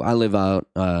live out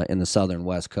in the southern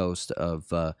west coast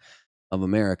of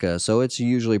America, so it's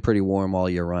usually pretty warm all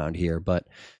year round here. But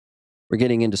we're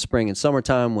getting into spring and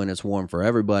summertime when it's warm for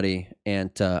everybody.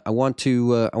 And I want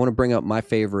to bring up my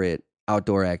favorite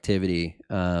outdoor activity.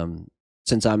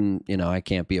 Since I'm, I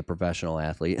can't be a professional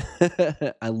athlete,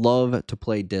 I love to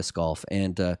play disc golf.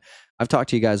 And I've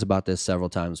talked to you guys about this several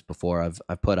times before.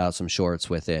 I've put out some shorts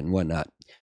with it and whatnot.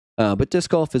 But disc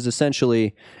golf is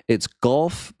essentially, it's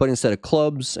golf, but instead of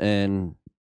clubs and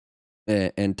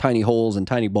tiny holes and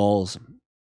tiny balls,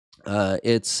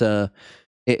 it's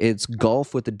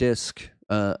golf with a disc,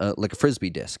 like a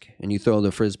Frisbee disc. And you throw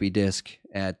the Frisbee disc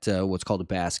at what's called a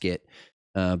basket.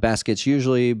 Basket's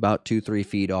usually about 2-3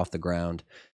 feet off the ground,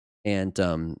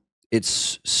 and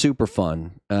it's super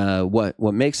fun.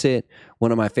 What makes it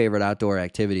one of my favorite outdoor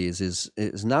activities is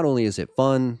not only is it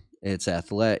fun, it's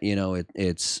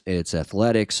it's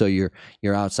athletic. So you're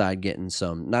outside getting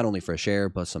some, not only fresh air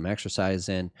but some exercise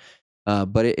in.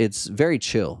 But it's very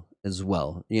chill as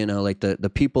well. Like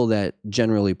the people that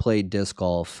generally play disc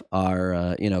golf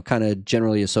are kind of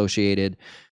generally associated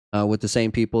with the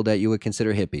same people that you would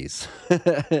consider hippies,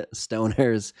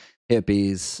 stoners,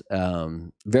 hippies,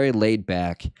 very laid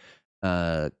back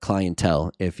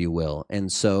clientele, if you will.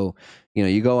 And so,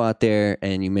 you go out there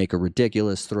and you make a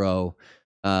ridiculous throw.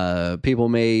 People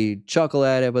may chuckle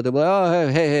at it, but they'll be like, oh,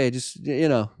 hey, just,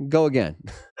 go again.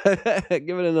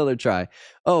 Give it another try.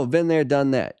 Oh, been there,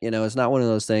 done that. It's not one of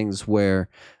those things where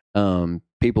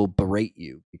people berate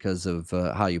you because of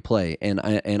how you play. And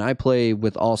I play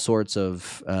with all sorts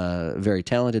of very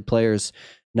talented players,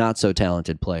 not so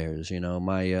talented players.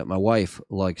 My wife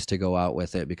likes to go out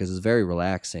with it because it's very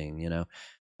relaxing.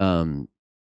 And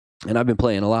I've been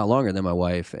playing a lot longer than my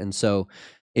wife, and so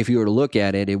if you were to look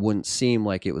at it, it wouldn't seem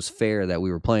like it was fair that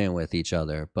we were playing with each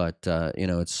other. But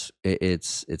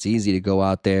it's easy to go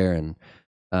out there and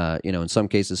in some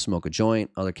cases smoke a joint.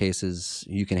 Other cases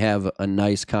you can have a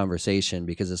nice conversation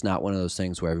because it's not one of those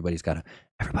things where everybody's got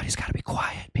to be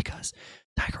quiet because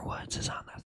Tiger Woods is on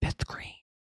the 5th green.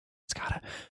 It's got to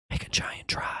make a giant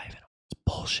drive. And it's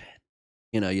bullshit.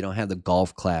 You don't have the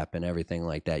golf clap and everything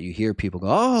like that. You hear people go,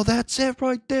 "Oh, that's it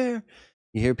right there."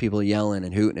 You hear people yelling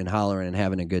and hooting and hollering and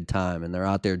having a good time, and they're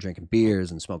out there drinking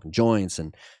beers and smoking joints,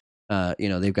 and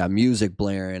they've got music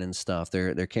blaring and stuff.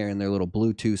 They're carrying their little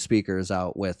Bluetooth speakers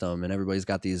out with them, and everybody's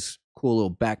got these cool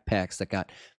little backpacks that got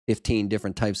 15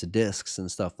 different types of discs and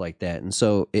stuff like that. And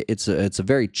so it's a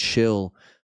very chill,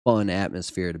 fun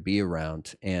atmosphere to be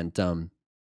around. And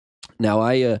Now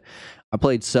I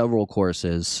played several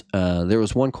courses. There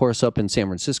was one course up in San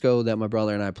Francisco that my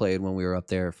brother and I played when we were up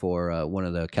there for one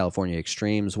of the California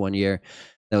Extremes one year.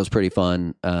 That was pretty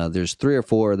fun. There's 3 or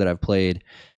 4 that I've played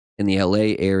in the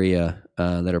LA area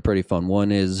that are pretty fun.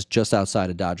 One is just outside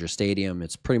of Dodger Stadium.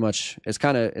 It's pretty much it's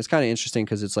kind of interesting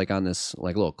because it's like on this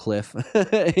like little cliff.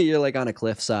 You're like on a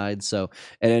cliff side, so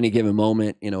at any given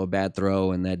moment, a bad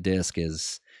throw and that disc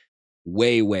is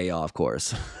way off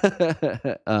course.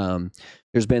 um,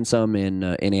 there's been some in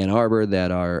Ann Arbor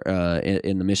that are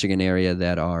in the Michigan area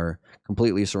that are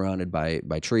completely surrounded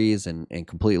by trees and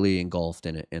completely engulfed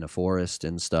in a forest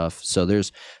and stuff. So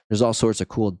there's all sorts of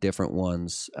cool different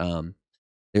ones.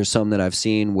 There's some that I've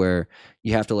seen where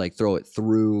you have to like throw it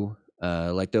through.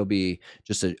 Like there'll be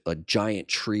just a giant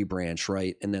tree branch,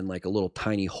 right? And then like a little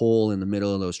tiny hole in the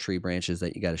middle of those tree branches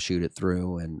that you got to shoot it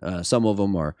through. And some of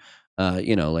them are,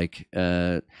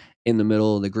 in the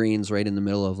middle of the greens, right in the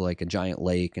middle of like a giant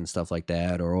lake and stuff like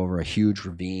that, or over a huge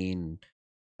ravine.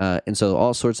 And so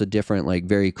all sorts of different, like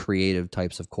very creative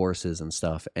types of courses and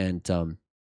stuff. And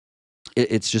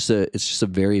it's just a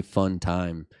very fun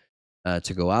time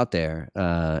to go out there.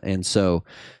 And so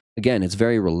again, it's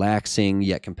very relaxing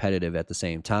yet competitive at the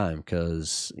same time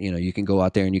because you can go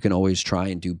out there and you can always try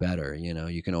and do better.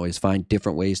 You can always find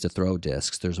different ways to throw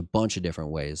discs. There's a bunch of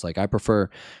different ways. Like I prefer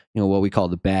what we call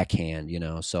the backhand.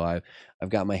 So I've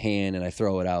got my hand and I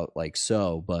throw it out like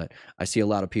so, but I see a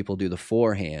lot of people do the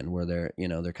forehand where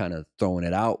they're kind of throwing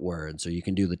it outwards, or you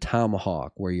can do the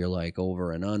tomahawk where you're like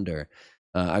over and under.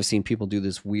 I've seen people do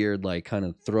this weird like kind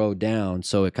of throw down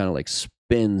so it kind of like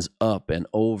spins up and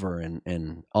over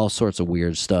and all sorts of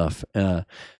weird stuff. It's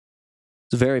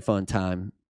a very fun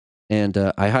time, and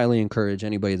I highly encourage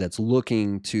anybody that's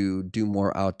looking to do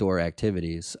more outdoor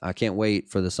activities. I can't wait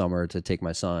for the summer to take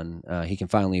my son. He can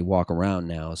finally walk around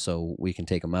now, so we can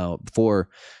take him out. Before,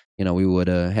 we would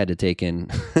have had to take in.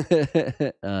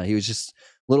 He was just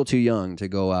a little too young to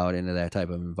go out into that type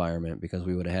of environment because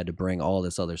we would have had to bring all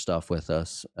this other stuff with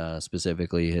us,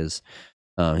 specifically his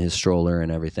stroller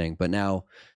and everything. But now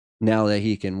that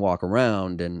he can walk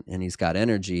around and he's got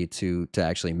energy to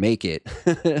actually make it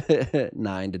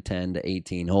 9 to 10 to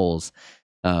 18 holes,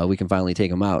 we can finally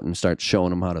take him out and start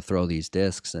showing him how to throw these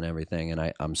discs and everything.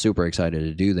 And I'm super excited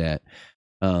to do that.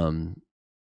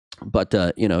 But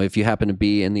if you happen to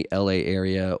be in the LA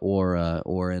area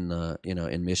or in the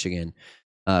in Michigan,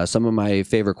 some of my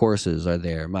favorite courses are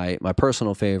there. My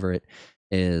personal favorite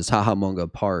is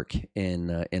Hahamunga Park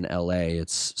in LA.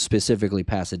 It's specifically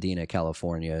Pasadena,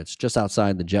 California. It's just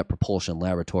outside the Jet Propulsion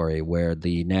Laboratory where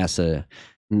the NASA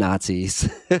Nazis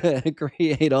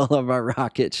create all of our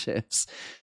rocket ships.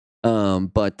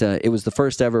 But it was the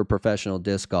first ever professional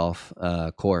disc golf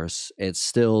course. It's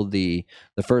still the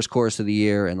first course of the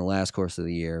year and the last course of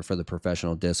the year for the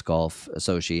Professional Disc Golf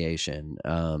Association.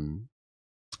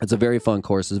 It's a very fun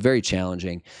course. It's very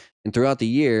challenging, and throughout the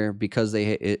year, because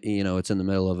it's in the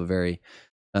middle of a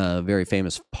very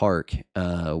famous park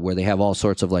where they have all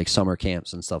sorts of like summer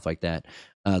camps and stuff like that.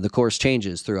 The course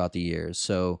changes throughout the years,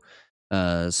 so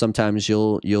sometimes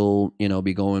you'll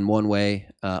be going one way.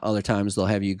 Other times they'll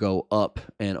have you go up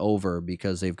and over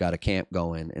because they've got a camp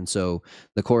going, and so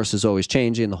the course is always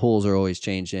changing. The holes are always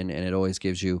changing, and it always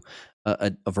gives you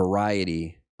a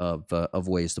variety of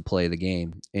ways to play the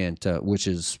game, and which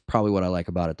is probably what I like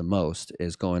about it the most,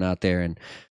 is going out there and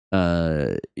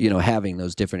having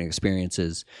those different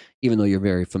experiences, even though you're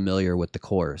very familiar with the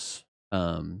course.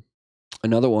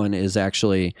 Another one is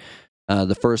actually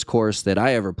the first course that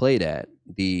I ever played at,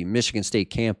 the Michigan State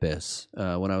campus.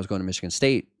 When I was going to Michigan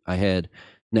State, I had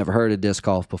never heard of disc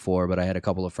golf before, but I had a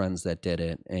couple of friends that did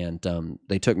it, and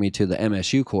they took me to the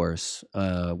MSU course.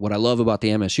 What I love about the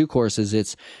MSU course is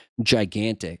it's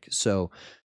gigantic. So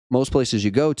most places you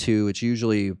go to, it's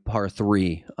usually par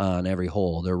 3 on every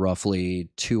hole. They're roughly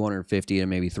 250 to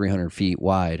maybe 300 feet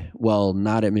wide. Well,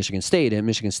 not at Michigan State. At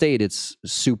Michigan State, it's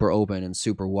super open and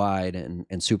super wide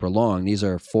and super long. These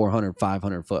are 400,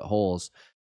 500-foot holes.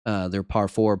 They're par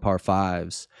 4, par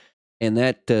 5s. And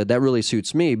that really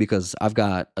suits me because I've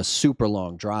got a super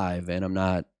long drive and I'm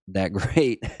not that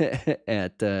great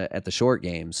at the short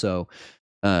game. So,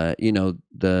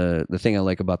 the thing I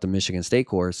like about the Michigan State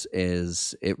course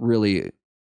is it really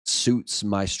suits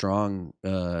my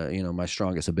my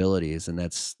strongest abilities, and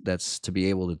that's to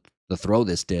be able to throw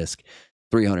this disc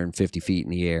 350 feet in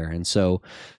the air. And so,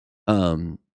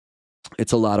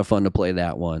 it's a lot of fun to play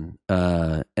that one.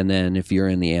 And then if you're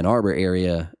in the Ann Arbor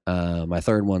area, my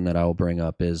third one that I will bring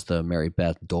up is the Mary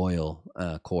Beth Doyle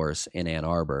course in Ann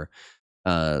Arbor.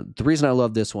 The reason I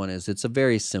love this one is it's a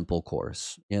very simple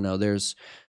course. There's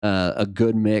a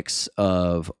good mix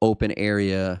of open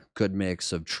area, good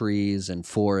mix of trees and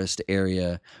forest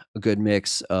area, a good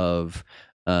mix of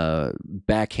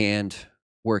backhand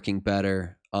working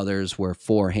better, others where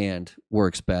forehand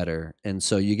works better. And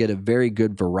so you get a very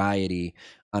good variety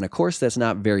on a course that's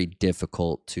not very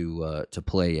difficult to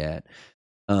play at.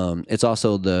 It's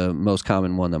also the most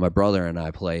common one that my brother and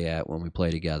I play at when we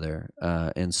play together,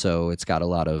 and so it's got a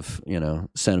lot of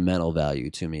sentimental value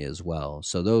to me as well.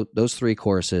 So those three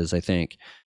courses, I think,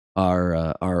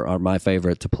 are my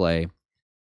favorite to play.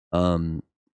 Um,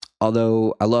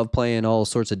 Although I love playing all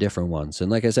sorts of different ones, and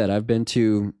like I said, I've been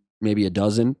to maybe a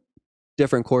dozen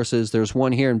different courses. There's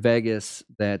one here in Vegas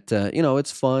that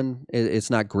it's fun. It's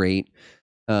not great,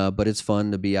 but it's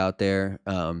fun to be out there.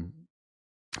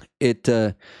 It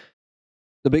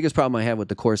The biggest problem I have with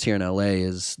the course here in LA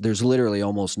is there's literally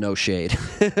almost no shade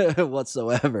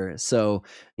whatsoever. So,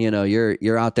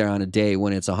 you're out there on a day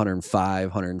when it's 105,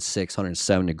 106,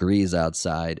 107 degrees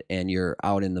outside, and you're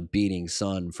out in the beating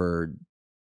sun for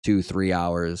 2-3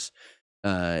 hours.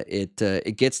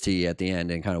 It gets to you at the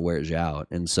end and kind of wears you out.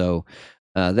 And so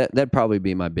that'd probably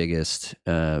be my biggest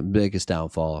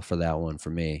downfall for that one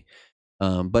for me.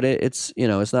 But it's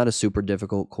not a super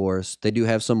difficult course. They do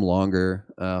have some longer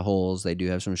holes. They do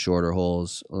have some shorter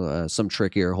holes, some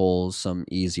trickier holes, some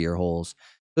easier holes.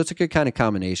 So it's a good kind of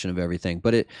combination of everything.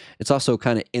 But it's also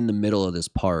kind of in the middle of this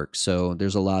park, so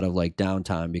there's a lot of like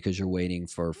downtime because you're waiting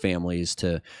for families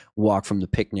to walk from the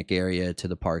picnic area to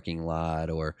the parking lot,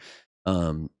 or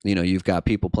you've got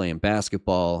people playing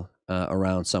basketball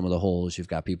around some of the holes. You've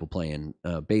got people playing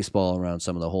baseball around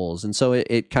some of the holes, and so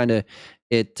it kind of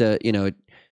I don't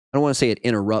want to say it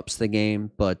interrupts the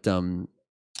game, but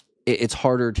it's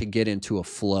harder to get into a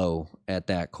flow at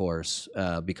that course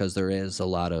because there is a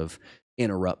lot of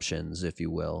interruptions, if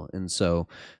you will, and so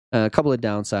a couple of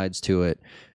downsides to it.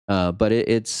 But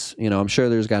it's I'm sure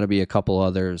there's got to be a couple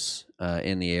others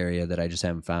in the area that I just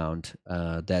haven't found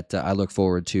that I look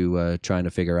forward to trying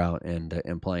to figure out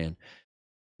and playing.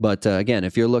 But again,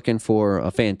 if you're looking for a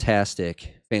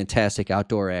fantastic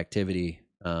outdoor activity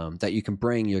that you can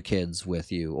bring your kids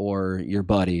with you or your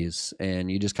buddies,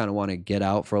 and you just kind of want to get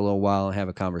out for a little while and have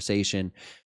a conversation,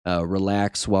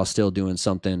 relax while still doing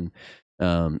something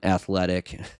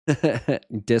athletic,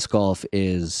 disc golf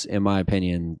is, in my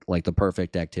opinion, like the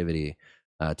perfect activity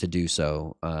to do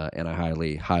so, and I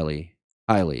highly, highly,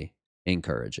 highly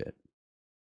encourage it.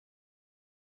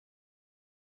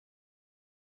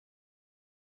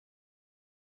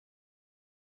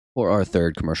 For our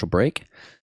third commercial break,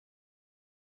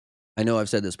 I know I've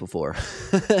said this before,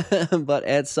 but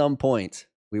at some point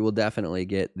we will definitely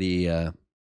get the.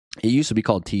 It used to be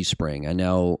called Teespring. I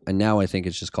know, and now I think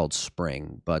it's just called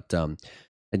Spring. But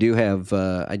I do have.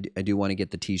 I do want to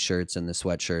get the T-shirts and the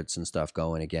sweatshirts and stuff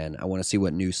going again. I want to see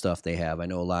what new stuff they have. I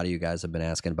know a lot of you guys have been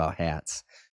asking about hats,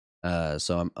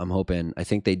 so I'm hoping. I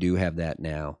think they do have that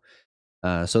now.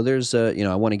 So there's,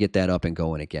 I want to get that up and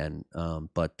going again.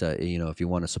 But if you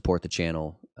want to support the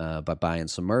channel by buying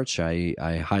some merch,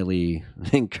 I highly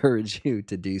encourage you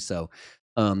to do so.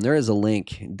 There is a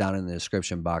link down in the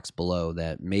description box below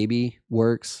that maybe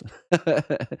works,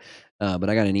 but I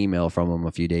got an email from them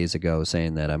a few days ago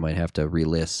saying that I might have to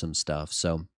relist some stuff.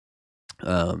 So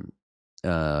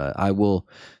I will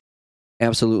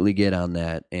absolutely get on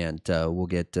that, and we'll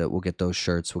get those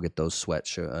shirts, we'll get those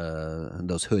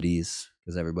those hoodies,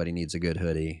 because everybody needs a good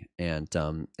hoodie, and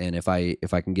if I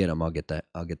can get them, I'll get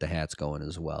the hats going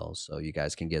as well, so you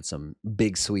guys can get some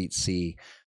BigSweetC.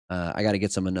 I got to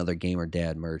get some another gamer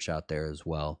dad merch out there as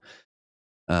well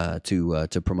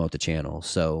to promote the channel.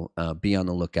 So be on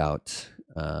the lookout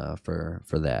for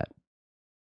that.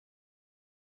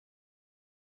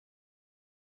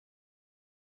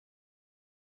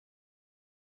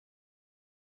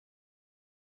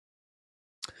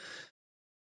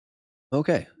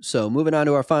 Okay, so moving on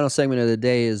to our final segment of the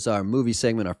day is our movie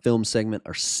segment, our film segment,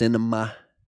 our cinema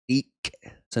theek.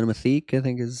 Cinematheque, I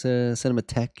think is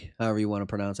Cinematech, however you want to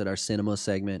pronounce it, our cinema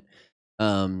segment.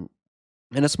 And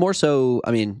it's more so,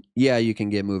 I mean, yeah, you can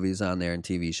get movies on there and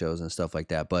TV shows and stuff like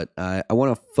that, but I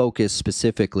want to focus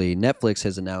specifically. Netflix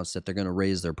has announced that they're going to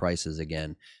raise their prices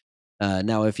again.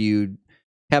 Now, if you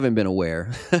haven't been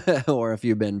aware, or if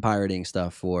you've been pirating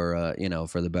stuff for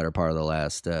for the better part of the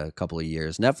last couple of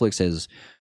years, Netflix has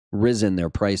risen their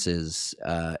prices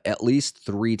at least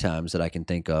 3 times that I can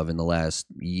think of in the last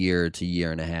year to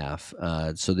year and a half.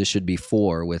 So this should be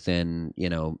 4 within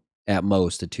at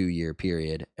most a 2-year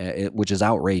period, which is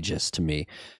outrageous to me.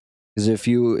 Because if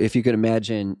you could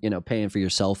imagine, paying for your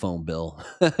cell phone bill,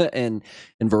 and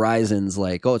Verizon's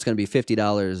like, oh, it's going to be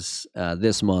 $50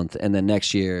 this month, and then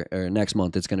next year or next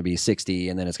month it's going to be 60,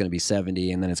 and then it's going to be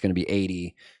 70, and then it's going to be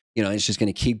 80. It's just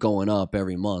going to keep going up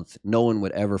every month. No one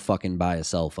would ever fucking buy a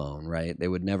cell phone, right? They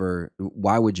would never.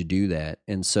 Why would you do that?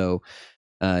 And so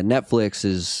Netflix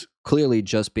is clearly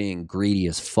just being greedy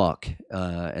as fuck,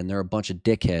 and they're a bunch of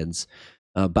dickheads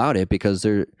about it because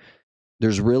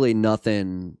there's really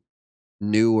nothing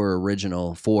new or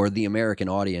original for the American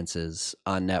audiences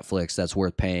on Netflix that's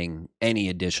worth paying any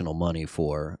additional money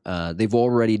for. They've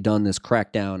already done this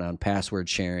crackdown on password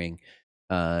sharing,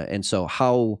 and so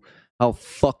how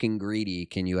fucking greedy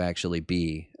can you actually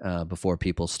be before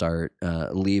people start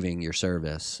leaving your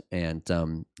service? And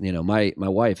my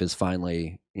wife is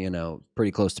finally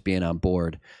pretty close to being on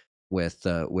board with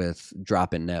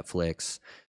dropping Netflix.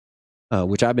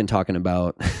 Which I've been talking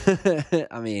about.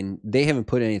 I mean, they haven't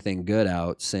put anything good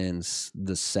out since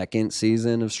the second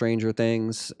season of Stranger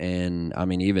Things, and I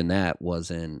mean, even that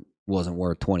wasn't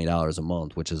worth $20 a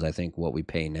month, which is I think what we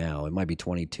pay now. It might be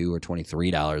 $22 or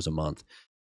 $23 a month.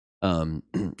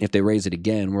 If they raise it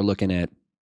again, we're looking at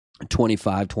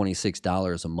 $25,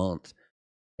 $26 a month,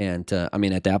 and I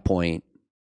mean, at that point,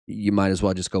 you might as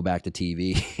well just go back to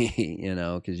TV,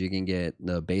 because you can get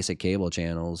the basic cable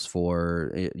channels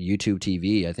for YouTube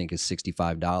TV. I think is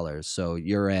 $65. So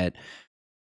you're at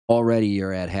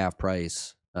half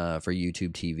price for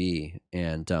YouTube TV,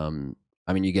 and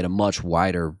I mean, you get a much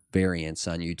wider variance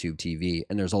on YouTube TV,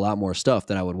 and there's a lot more stuff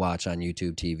that I would watch on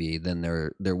YouTube TV than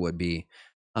there would be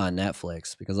on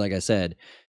Netflix, because like I said,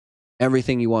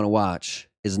 everything you want to watch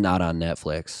is not on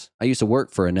Netflix. I used to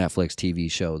work for a Netflix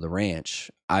TV show, The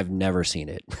Ranch. I've never seen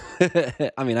it.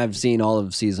 I mean, I've seen all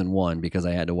of season 1 because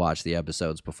I had to watch the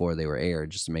episodes before they were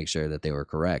aired just to make sure that they were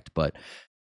correct. But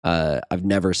I've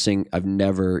never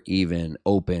even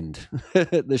opened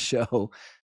the show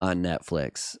on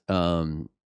Netflix.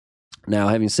 Now,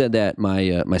 having said that,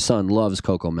 my son loves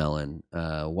Cocomelon,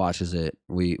 watches it.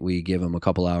 We give him a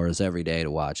couple hours every day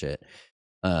to watch it.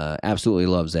 Absolutely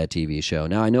loves that TV show.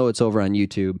 Now I know it's over on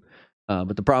YouTube,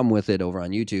 but the problem with it over on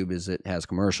YouTube is it has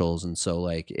commercials, and so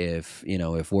like if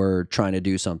we're trying to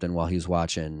do something while he's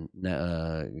watching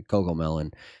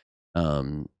Cocomelon,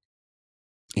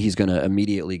 he's gonna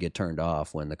immediately get turned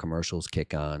off when the commercials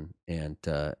kick on, and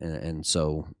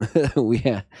so we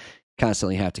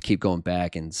constantly have to keep going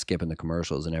back and skipping the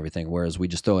commercials and everything. Whereas we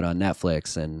just throw it on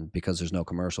Netflix, and because there's no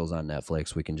commercials on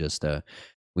Netflix, we can just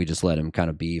let him kind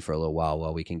of be for a little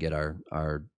while we can get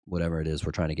our whatever it is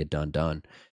we're trying to get done.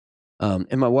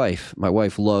 And my wife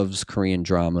loves Korean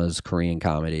dramas, Korean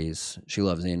comedies. She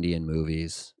loves Indian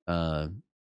movies.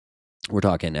 We're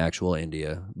talking actual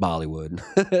India, Bollywood.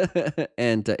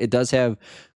 And it does have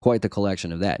quite the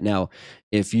collection of that. Now,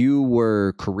 if you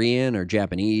were Korean or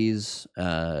Japanese,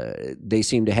 they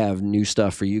seem to have new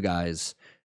stuff for you guys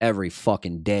every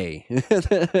fucking day.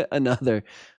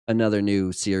 Another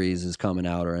new series is coming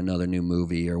out, or another new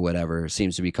movie or whatever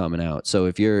seems to be coming out. So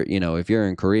if you're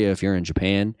in Korea, if you're in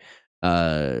Japan,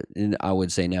 I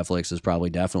would say Netflix is probably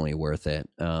definitely worth it.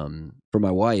 For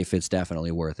my wife, it's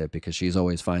definitely worth it because she's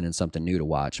always finding something new to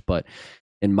watch. But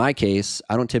in my case,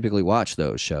 I don't typically watch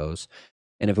those shows.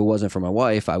 And if it wasn't for my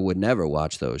wife, I would never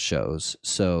watch those shows.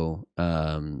 So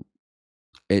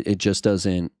it just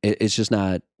doesn't, it's just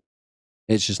not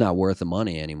worth the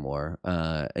money anymore.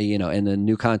 And the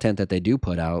new content that they do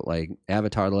put out, like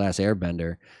Avatar: The Last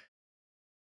Airbender,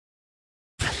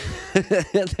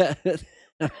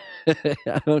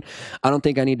 I don't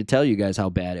think I need to tell you guys how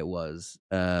bad it was,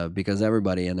 because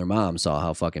everybody and their mom saw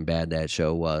how fucking bad that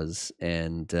show was,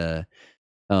 and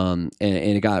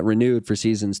it got renewed for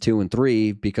seasons 2 and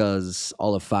 3 because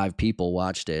all of 5 people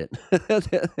watched it,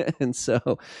 and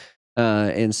so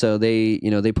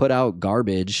they put out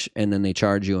garbage and then they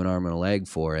charge you an arm and a leg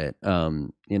for it.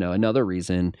 Another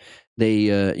reason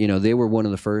they were one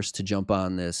of the first to jump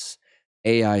on this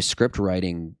AI script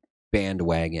writing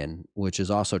bandwagon, which is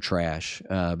also trash,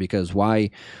 because why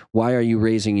are you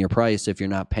raising your price if you're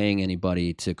not paying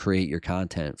anybody to create your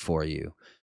content for you?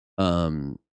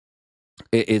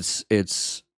 It's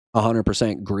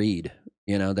 100% greed.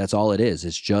 That's all it is.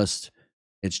 It's just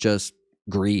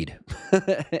greed.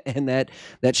 And that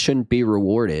shouldn't be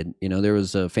rewarded. There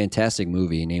was a fantastic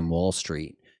movie named Wall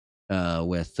Street,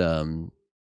 with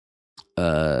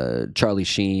Charlie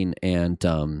Sheen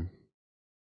and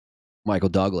Michael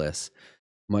Douglas.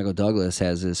 Michael Douglas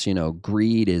has this,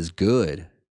 greed is good.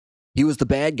 He was the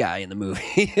bad guy in the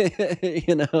movie.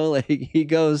 Like he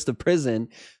goes to prison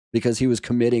because he was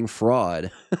committing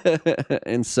fraud.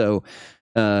 And so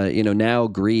Now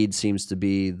greed seems to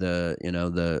be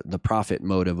the profit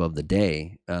motive of the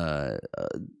day.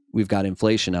 We've got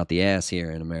inflation out the ass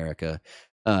here in America,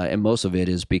 and most of it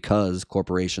is because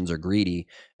corporations are greedy,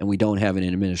 and we don't have an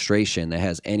administration that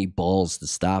has any balls to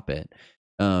stop it.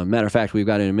 Matter of fact, we've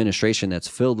got an administration that's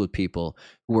filled with people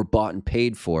who were bought and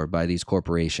paid for by these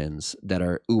corporations that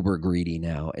are uber greedy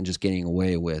now and just getting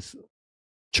away with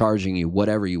charging you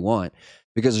whatever you want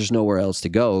because there's nowhere else to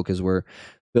go because we're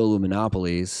filled with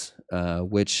monopolies,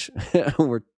 which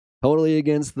we're totally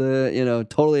against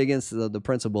the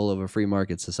principle of a free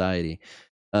market society.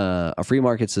 A free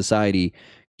market society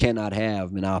cannot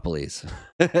have monopolies.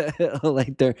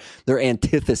 Like they're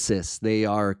antithesis. They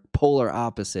are polar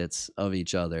opposites of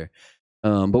each other.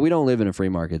 But we don't live in a free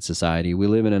market society. We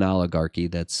live in an oligarchy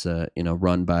that's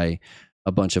run by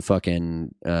a bunch of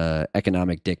fucking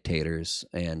economic dictators,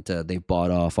 and they've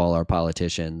bought off all our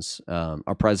politicians.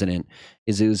 Our president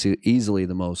is easily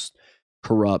the most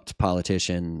corrupt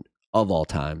politician of all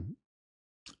time.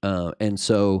 And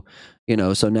so, so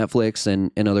Netflix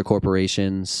and other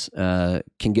corporations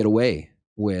can get away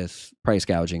with price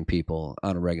gouging people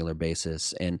on a regular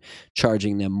basis and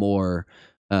charging them more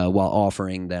while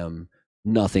offering them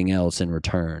nothing else in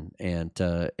return. And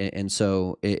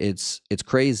so it's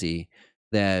crazy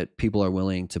that people are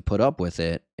willing to put up with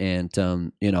it. And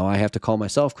I have to call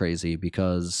myself crazy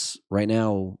because right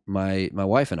now my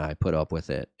wife and I put up with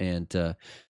it. And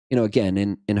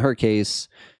again, in her case,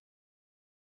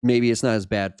 maybe it's not as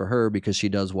bad for her because she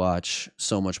does watch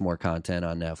so much more content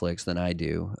on Netflix than I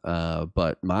do.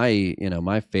 But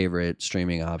my favorite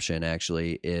streaming option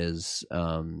actually is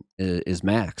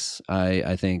Max.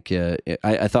 I think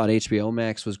I thought HBO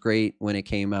Max was great when it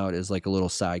came out as like a little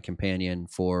side companion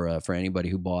for anybody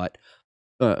who bought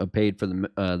paid for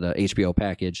the HBO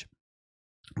package.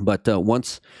 But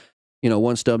once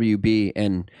WB,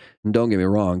 and don't get me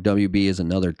wrong, WB is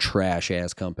another trash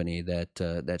ass company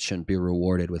that shouldn't be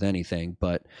rewarded with anything.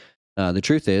 But the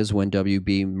truth is, when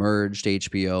WB merged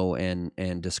HBO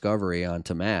and Discovery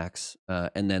onto Max,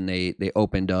 and then they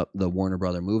opened up the Warner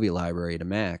Brother movie library to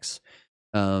Max,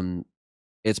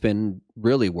 it's been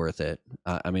really worth it.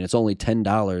 I mean, it's only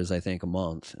 $10, I think, a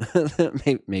month,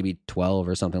 maybe 12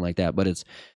 or something like that. But it's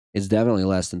definitely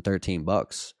less than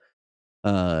 $13.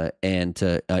 And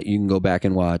you can go back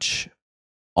and watch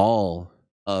all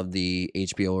of the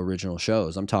HBO original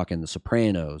shows. I'm talking The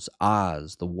Sopranos,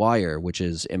 Oz, The Wire, which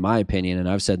is, in my opinion, and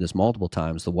I've said this multiple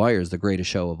times, The Wire is the greatest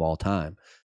show of all time.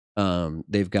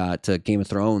 They've got Game of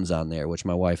Thrones on there, which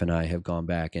my wife and I have gone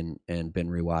back and been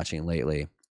rewatching lately.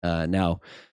 Now,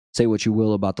 say what you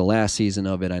will about the last season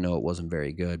of it. I know it wasn't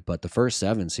very good, but the first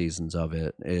 7 seasons of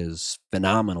it is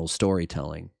phenomenal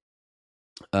storytelling.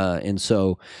 And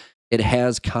so it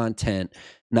has content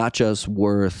not just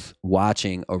worth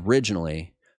watching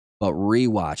originally, but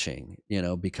rewatching,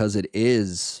 because it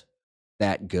is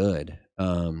that good.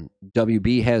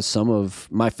 WB has some of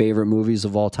my favorite movies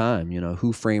of all time,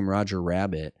 Who Framed Roger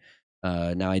Rabbit.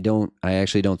 Now I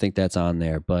actually don't think that's on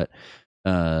there, but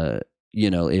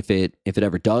if it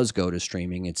ever does go to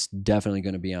streaming, it's definitely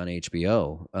going to be on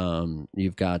HBO.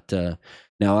 You've got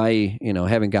now I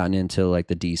haven't gotten into like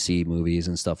the DC movies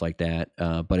and stuff like that,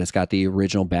 but it's got the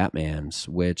original Batmans,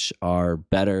 which are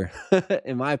better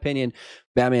in my opinion.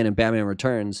 Batman and Batman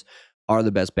Returns are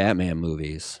the best Batman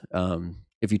movies.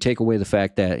 If you take away the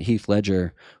fact that Heath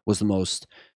Ledger was the most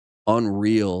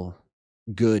unreal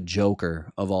good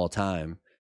Joker of all time,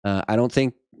 I don't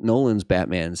think Nolan's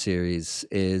Batman series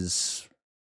is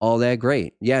all that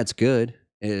great. Yeah, it's good.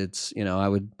 It's, I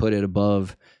would put it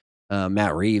above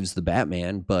Matt Reeves, the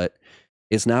Batman, but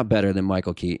it's not better than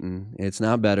Michael Keaton. It's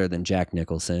not better than Jack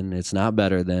Nicholson. It's not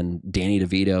better than Danny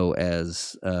DeVito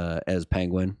as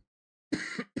Penguin.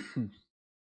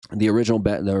 The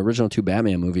original 2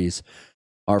 Batman movies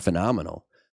are phenomenal.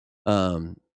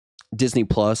 Disney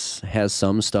Plus has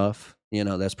some stuff,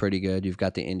 that's pretty good. You've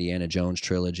got the Indiana Jones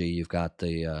trilogy. You've got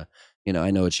the,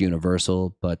 I know it's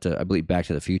Universal, but I believe Back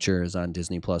to the Future is on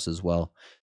Disney Plus as well.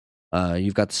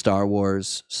 You've got the Star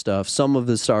Wars stuff. Some of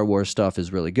the Star Wars stuff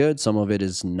is really good. Some of it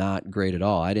is not great at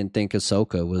all. I didn't think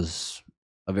Ahsoka was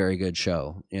a very good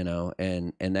show,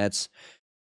 and that's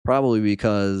probably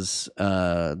because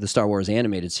the Star Wars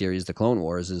animated series, The Clone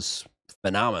Wars, is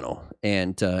phenomenal.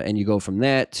 And you go from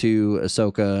that to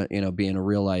Ahsoka, being a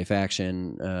real life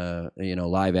action,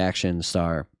 live action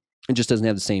star. It just doesn't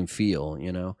have the same feel,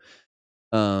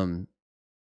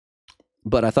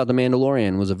 But I thought The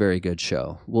Mandalorian was a very good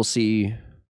show. We'll see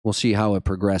how it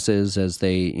progresses as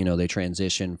they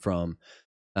transition from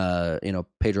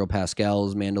Pedro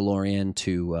Pascal's Mandalorian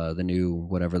to the new,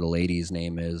 whatever the lady's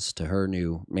name is, to her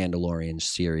new Mandalorian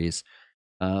series.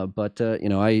 But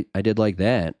I did like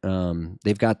that.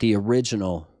 They've got the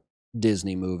original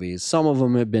Disney movies. Some of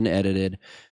them have been edited,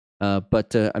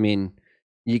 but I mean,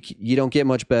 you don't get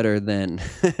much better than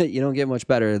you don't get much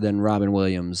better than Robin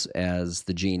Williams as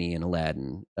the genie in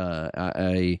Aladdin.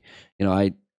 I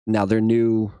now their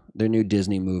new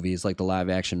Disney movies like the live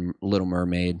action Little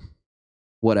Mermaid,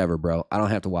 whatever, bro. I don't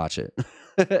have to watch it.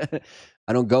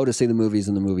 I don't go to see the movies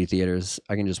in the movie theaters.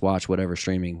 I can just watch whatever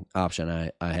streaming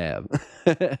option I have.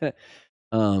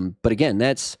 But again,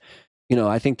 that's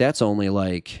I think that's only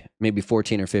like maybe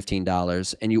 $14 or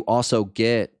 $15, and you also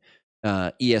get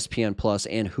ESPN Plus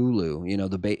and Hulu.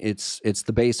 It's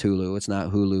the base Hulu. It's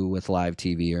not Hulu with live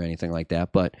TV or anything like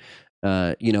that. But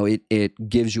it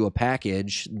gives you a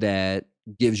package that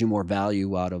gives you more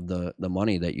value out of the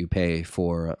money that you pay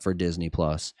for Disney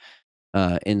Plus.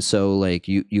 And so like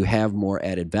you have more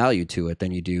added value to it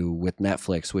than you do with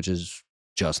Netflix, which is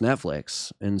just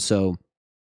Netflix. And so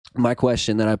my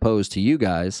question that I pose to you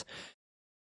guys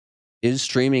is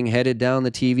streaming headed down the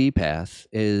TV path?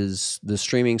 Is the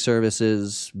streaming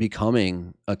services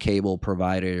becoming a cable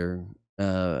provider?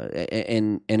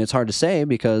 And it's hard to say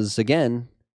because again,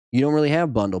 you don't really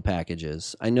have bundle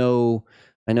packages. I know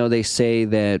they say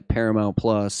that Paramount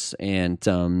Plus and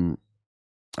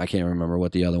I can't remember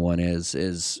what the other one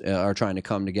is are trying to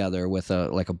come together with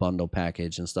a bundle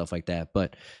package and stuff like that.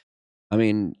 But I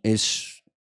mean,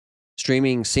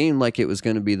 streaming seemed like it was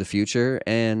going to be the future,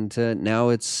 and now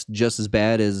it's just as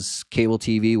bad as cable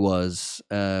TV was,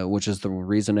 which is the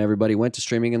reason everybody went to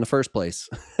streaming in the first place.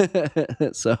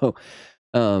 So,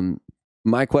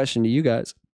 my question to you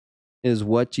guys is,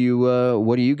 what do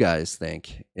you guys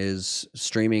think? Is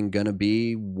streaming going to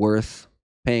be worth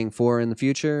paying for in the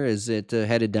future? Is it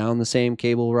headed down the same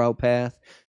cable route path?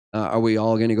 Are we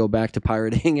all going to go back to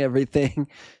pirating everything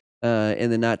in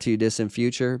the not too distant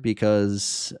future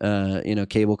because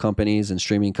cable companies and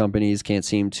streaming companies can't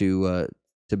seem to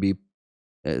be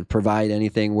provide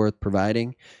anything worth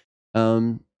providing?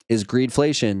 Is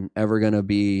greedflation ever going to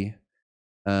be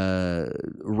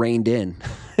reined in?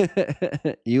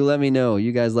 You let me know.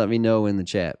 You guys let me know in the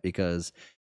chat because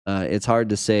it's hard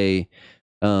to say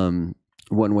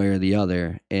one way or the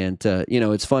other. And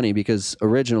it's funny because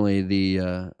originally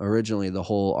the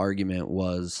whole argument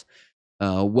was,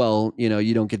 well,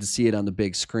 you don't get to see it on the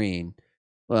big screen.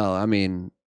 Well, I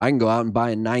mean, I can go out and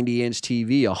buy a 90-inch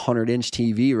TV, a 100-inch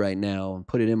TV right now and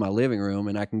put it in my living room,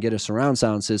 and I can get a surround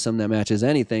sound system that matches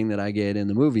anything that I get in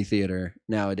the movie theater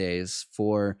nowadays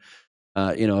for,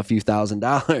 a few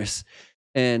 $1,000s.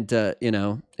 And,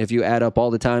 if you add up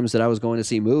all the times that I was going to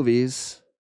see movies,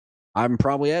 I'm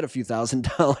probably at a few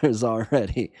 $1,000s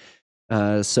already.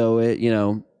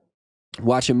 So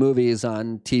watching movies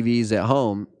on TVs at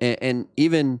home, and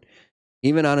even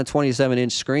on a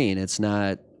 27-inch screen, it's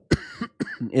not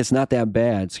it's not that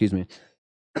bad. Excuse me.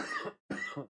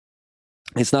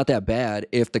 It's not that bad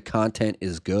if the content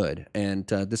is good. And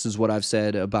this is what I've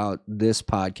said about this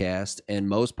podcast and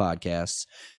most podcasts.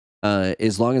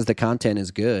 As long as the content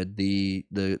is good, the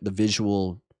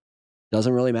visual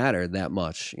doesn't really matter that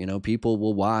much. People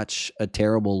will watch a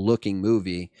terrible looking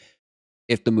movie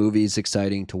if the movie is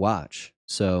exciting to watch.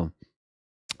 So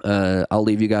I'll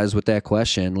leave you guys with that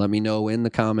question. Let me know in the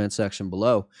comment section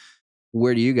below.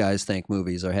 Where do you guys think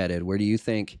movies are headed? Where do you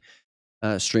think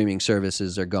streaming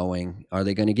services are going? Are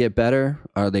they going to get better?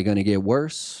 Are they going to get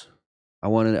worse?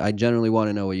 I generally want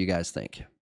to know what you guys think.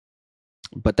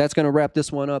 But that's going to wrap this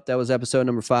one up. That was episode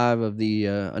number 5 of the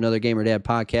Another Gamer Dad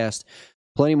podcast.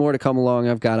 Plenty more to come along.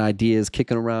 I've got ideas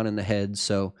kicking around in the head.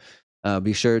 So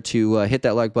be sure to hit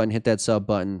that like button, hit that sub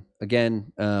button.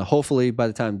 Again, hopefully by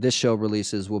the time this show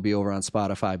releases, we'll be over on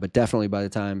Spotify, but definitely by the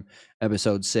time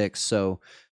episode 6. So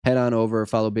head on over,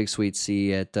 follow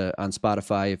BigSweetC on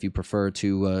Spotify if you prefer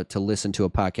to listen to a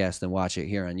podcast and watch it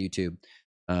here on YouTube,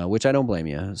 which I don't blame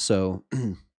you. So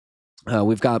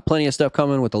we've got plenty of stuff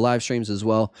coming with the live streams as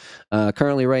well.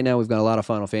 Currently, right now, we've got a lot of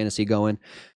Final Fantasy going.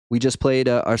 We just played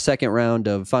our second round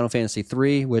of Final Fantasy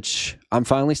III, which I'm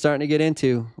finally starting to get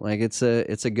into. Like it's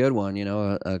a good one,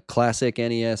 a classic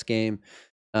NES game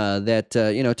that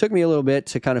took me a little bit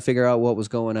to kind of figure out what was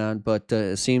going on, but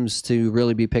it seems to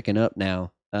really be picking up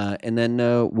now. And then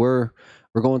we're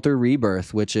going through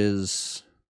Rebirth, which is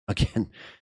again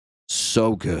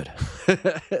so good,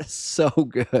 so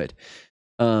good.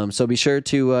 So be sure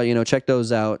to, check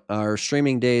those out. Our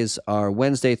streaming days are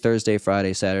Wednesday, Thursday,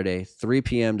 Friday, Saturday, 3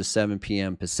 p.m. to 7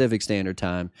 p.m. Pacific Standard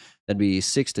Time. That'd be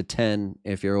 6 to 10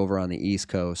 if you're over on the East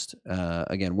Coast.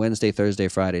 Again, Wednesday, Thursday,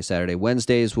 Friday, Saturday.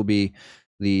 Wednesdays will be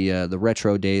the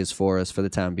retro days for us for the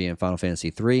time being, Final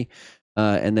Fantasy III.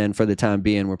 And then for the time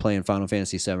being, we're playing Final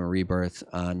Fantasy VII Rebirth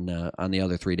on the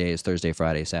other 3 days, Thursday,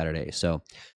 Friday, Saturday. So,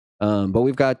 but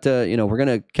we've got we're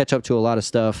gonna catch up to a lot of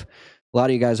stuff. A lot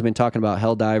of you guys have been talking about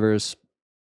Helldivers,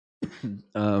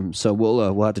 so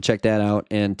we'll have to check that out,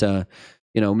 and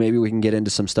maybe we can get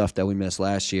into some stuff that we missed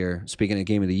last year. Speaking of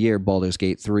Game of the Year, Baldur's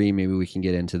Gate 3, maybe we can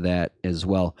get into that as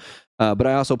well. But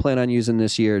I also plan on using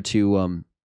this year to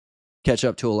catch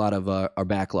up to a lot of our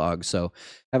backlog. So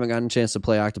haven't gotten a chance to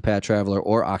play Octopath Traveler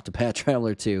or Octopath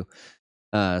Traveler 2.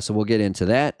 So we'll get into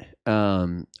that.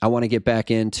 I want to get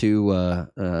back into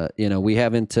we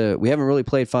haven't really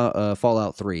played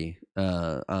Fallout 3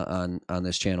 on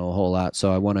this channel a whole lot.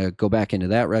 So I want to go back into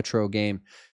that retro game.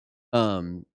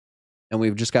 And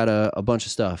we've just got a bunch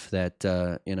of stuff that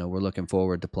we're looking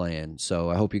forward to playing. So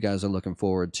I hope you guys are looking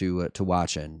forward to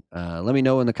watching. Let me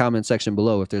know in the comment section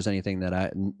below if there's anything that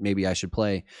I should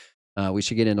play. We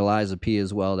should get into Lies of P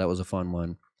as well. That was a fun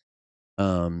one.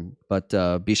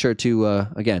 But be sure to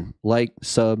again like,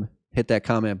 sub, hit that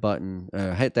comment button,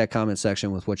 hit that comment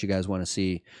section with what you guys want to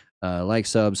see. Like,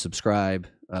 subscribe.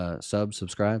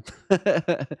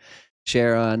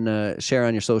 Share on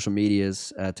your social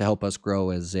medias to help us grow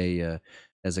as a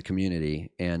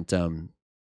community. And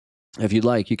if you'd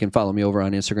like, you can follow me over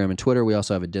on Instagram and Twitter. We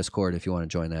also have a Discord if you want to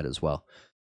join that as well.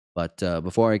 But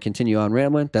before I continue on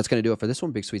rambling, that's going to do it for this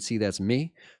one. BigSweetC, that's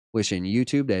me. Wishing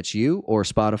YouTube, that's you, or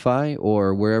Spotify,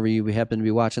 or wherever you happen to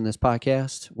be watching this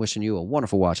podcast. Wishing you a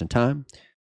wonderful watching time.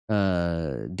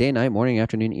 Day, night, morning,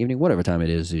 afternoon, evening, whatever time it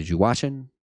is you watching.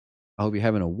 I hope you're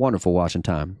having a wonderful watching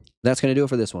time. That's going to do it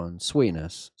for this one.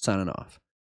 Sweetness, signing off.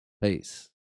 Peace.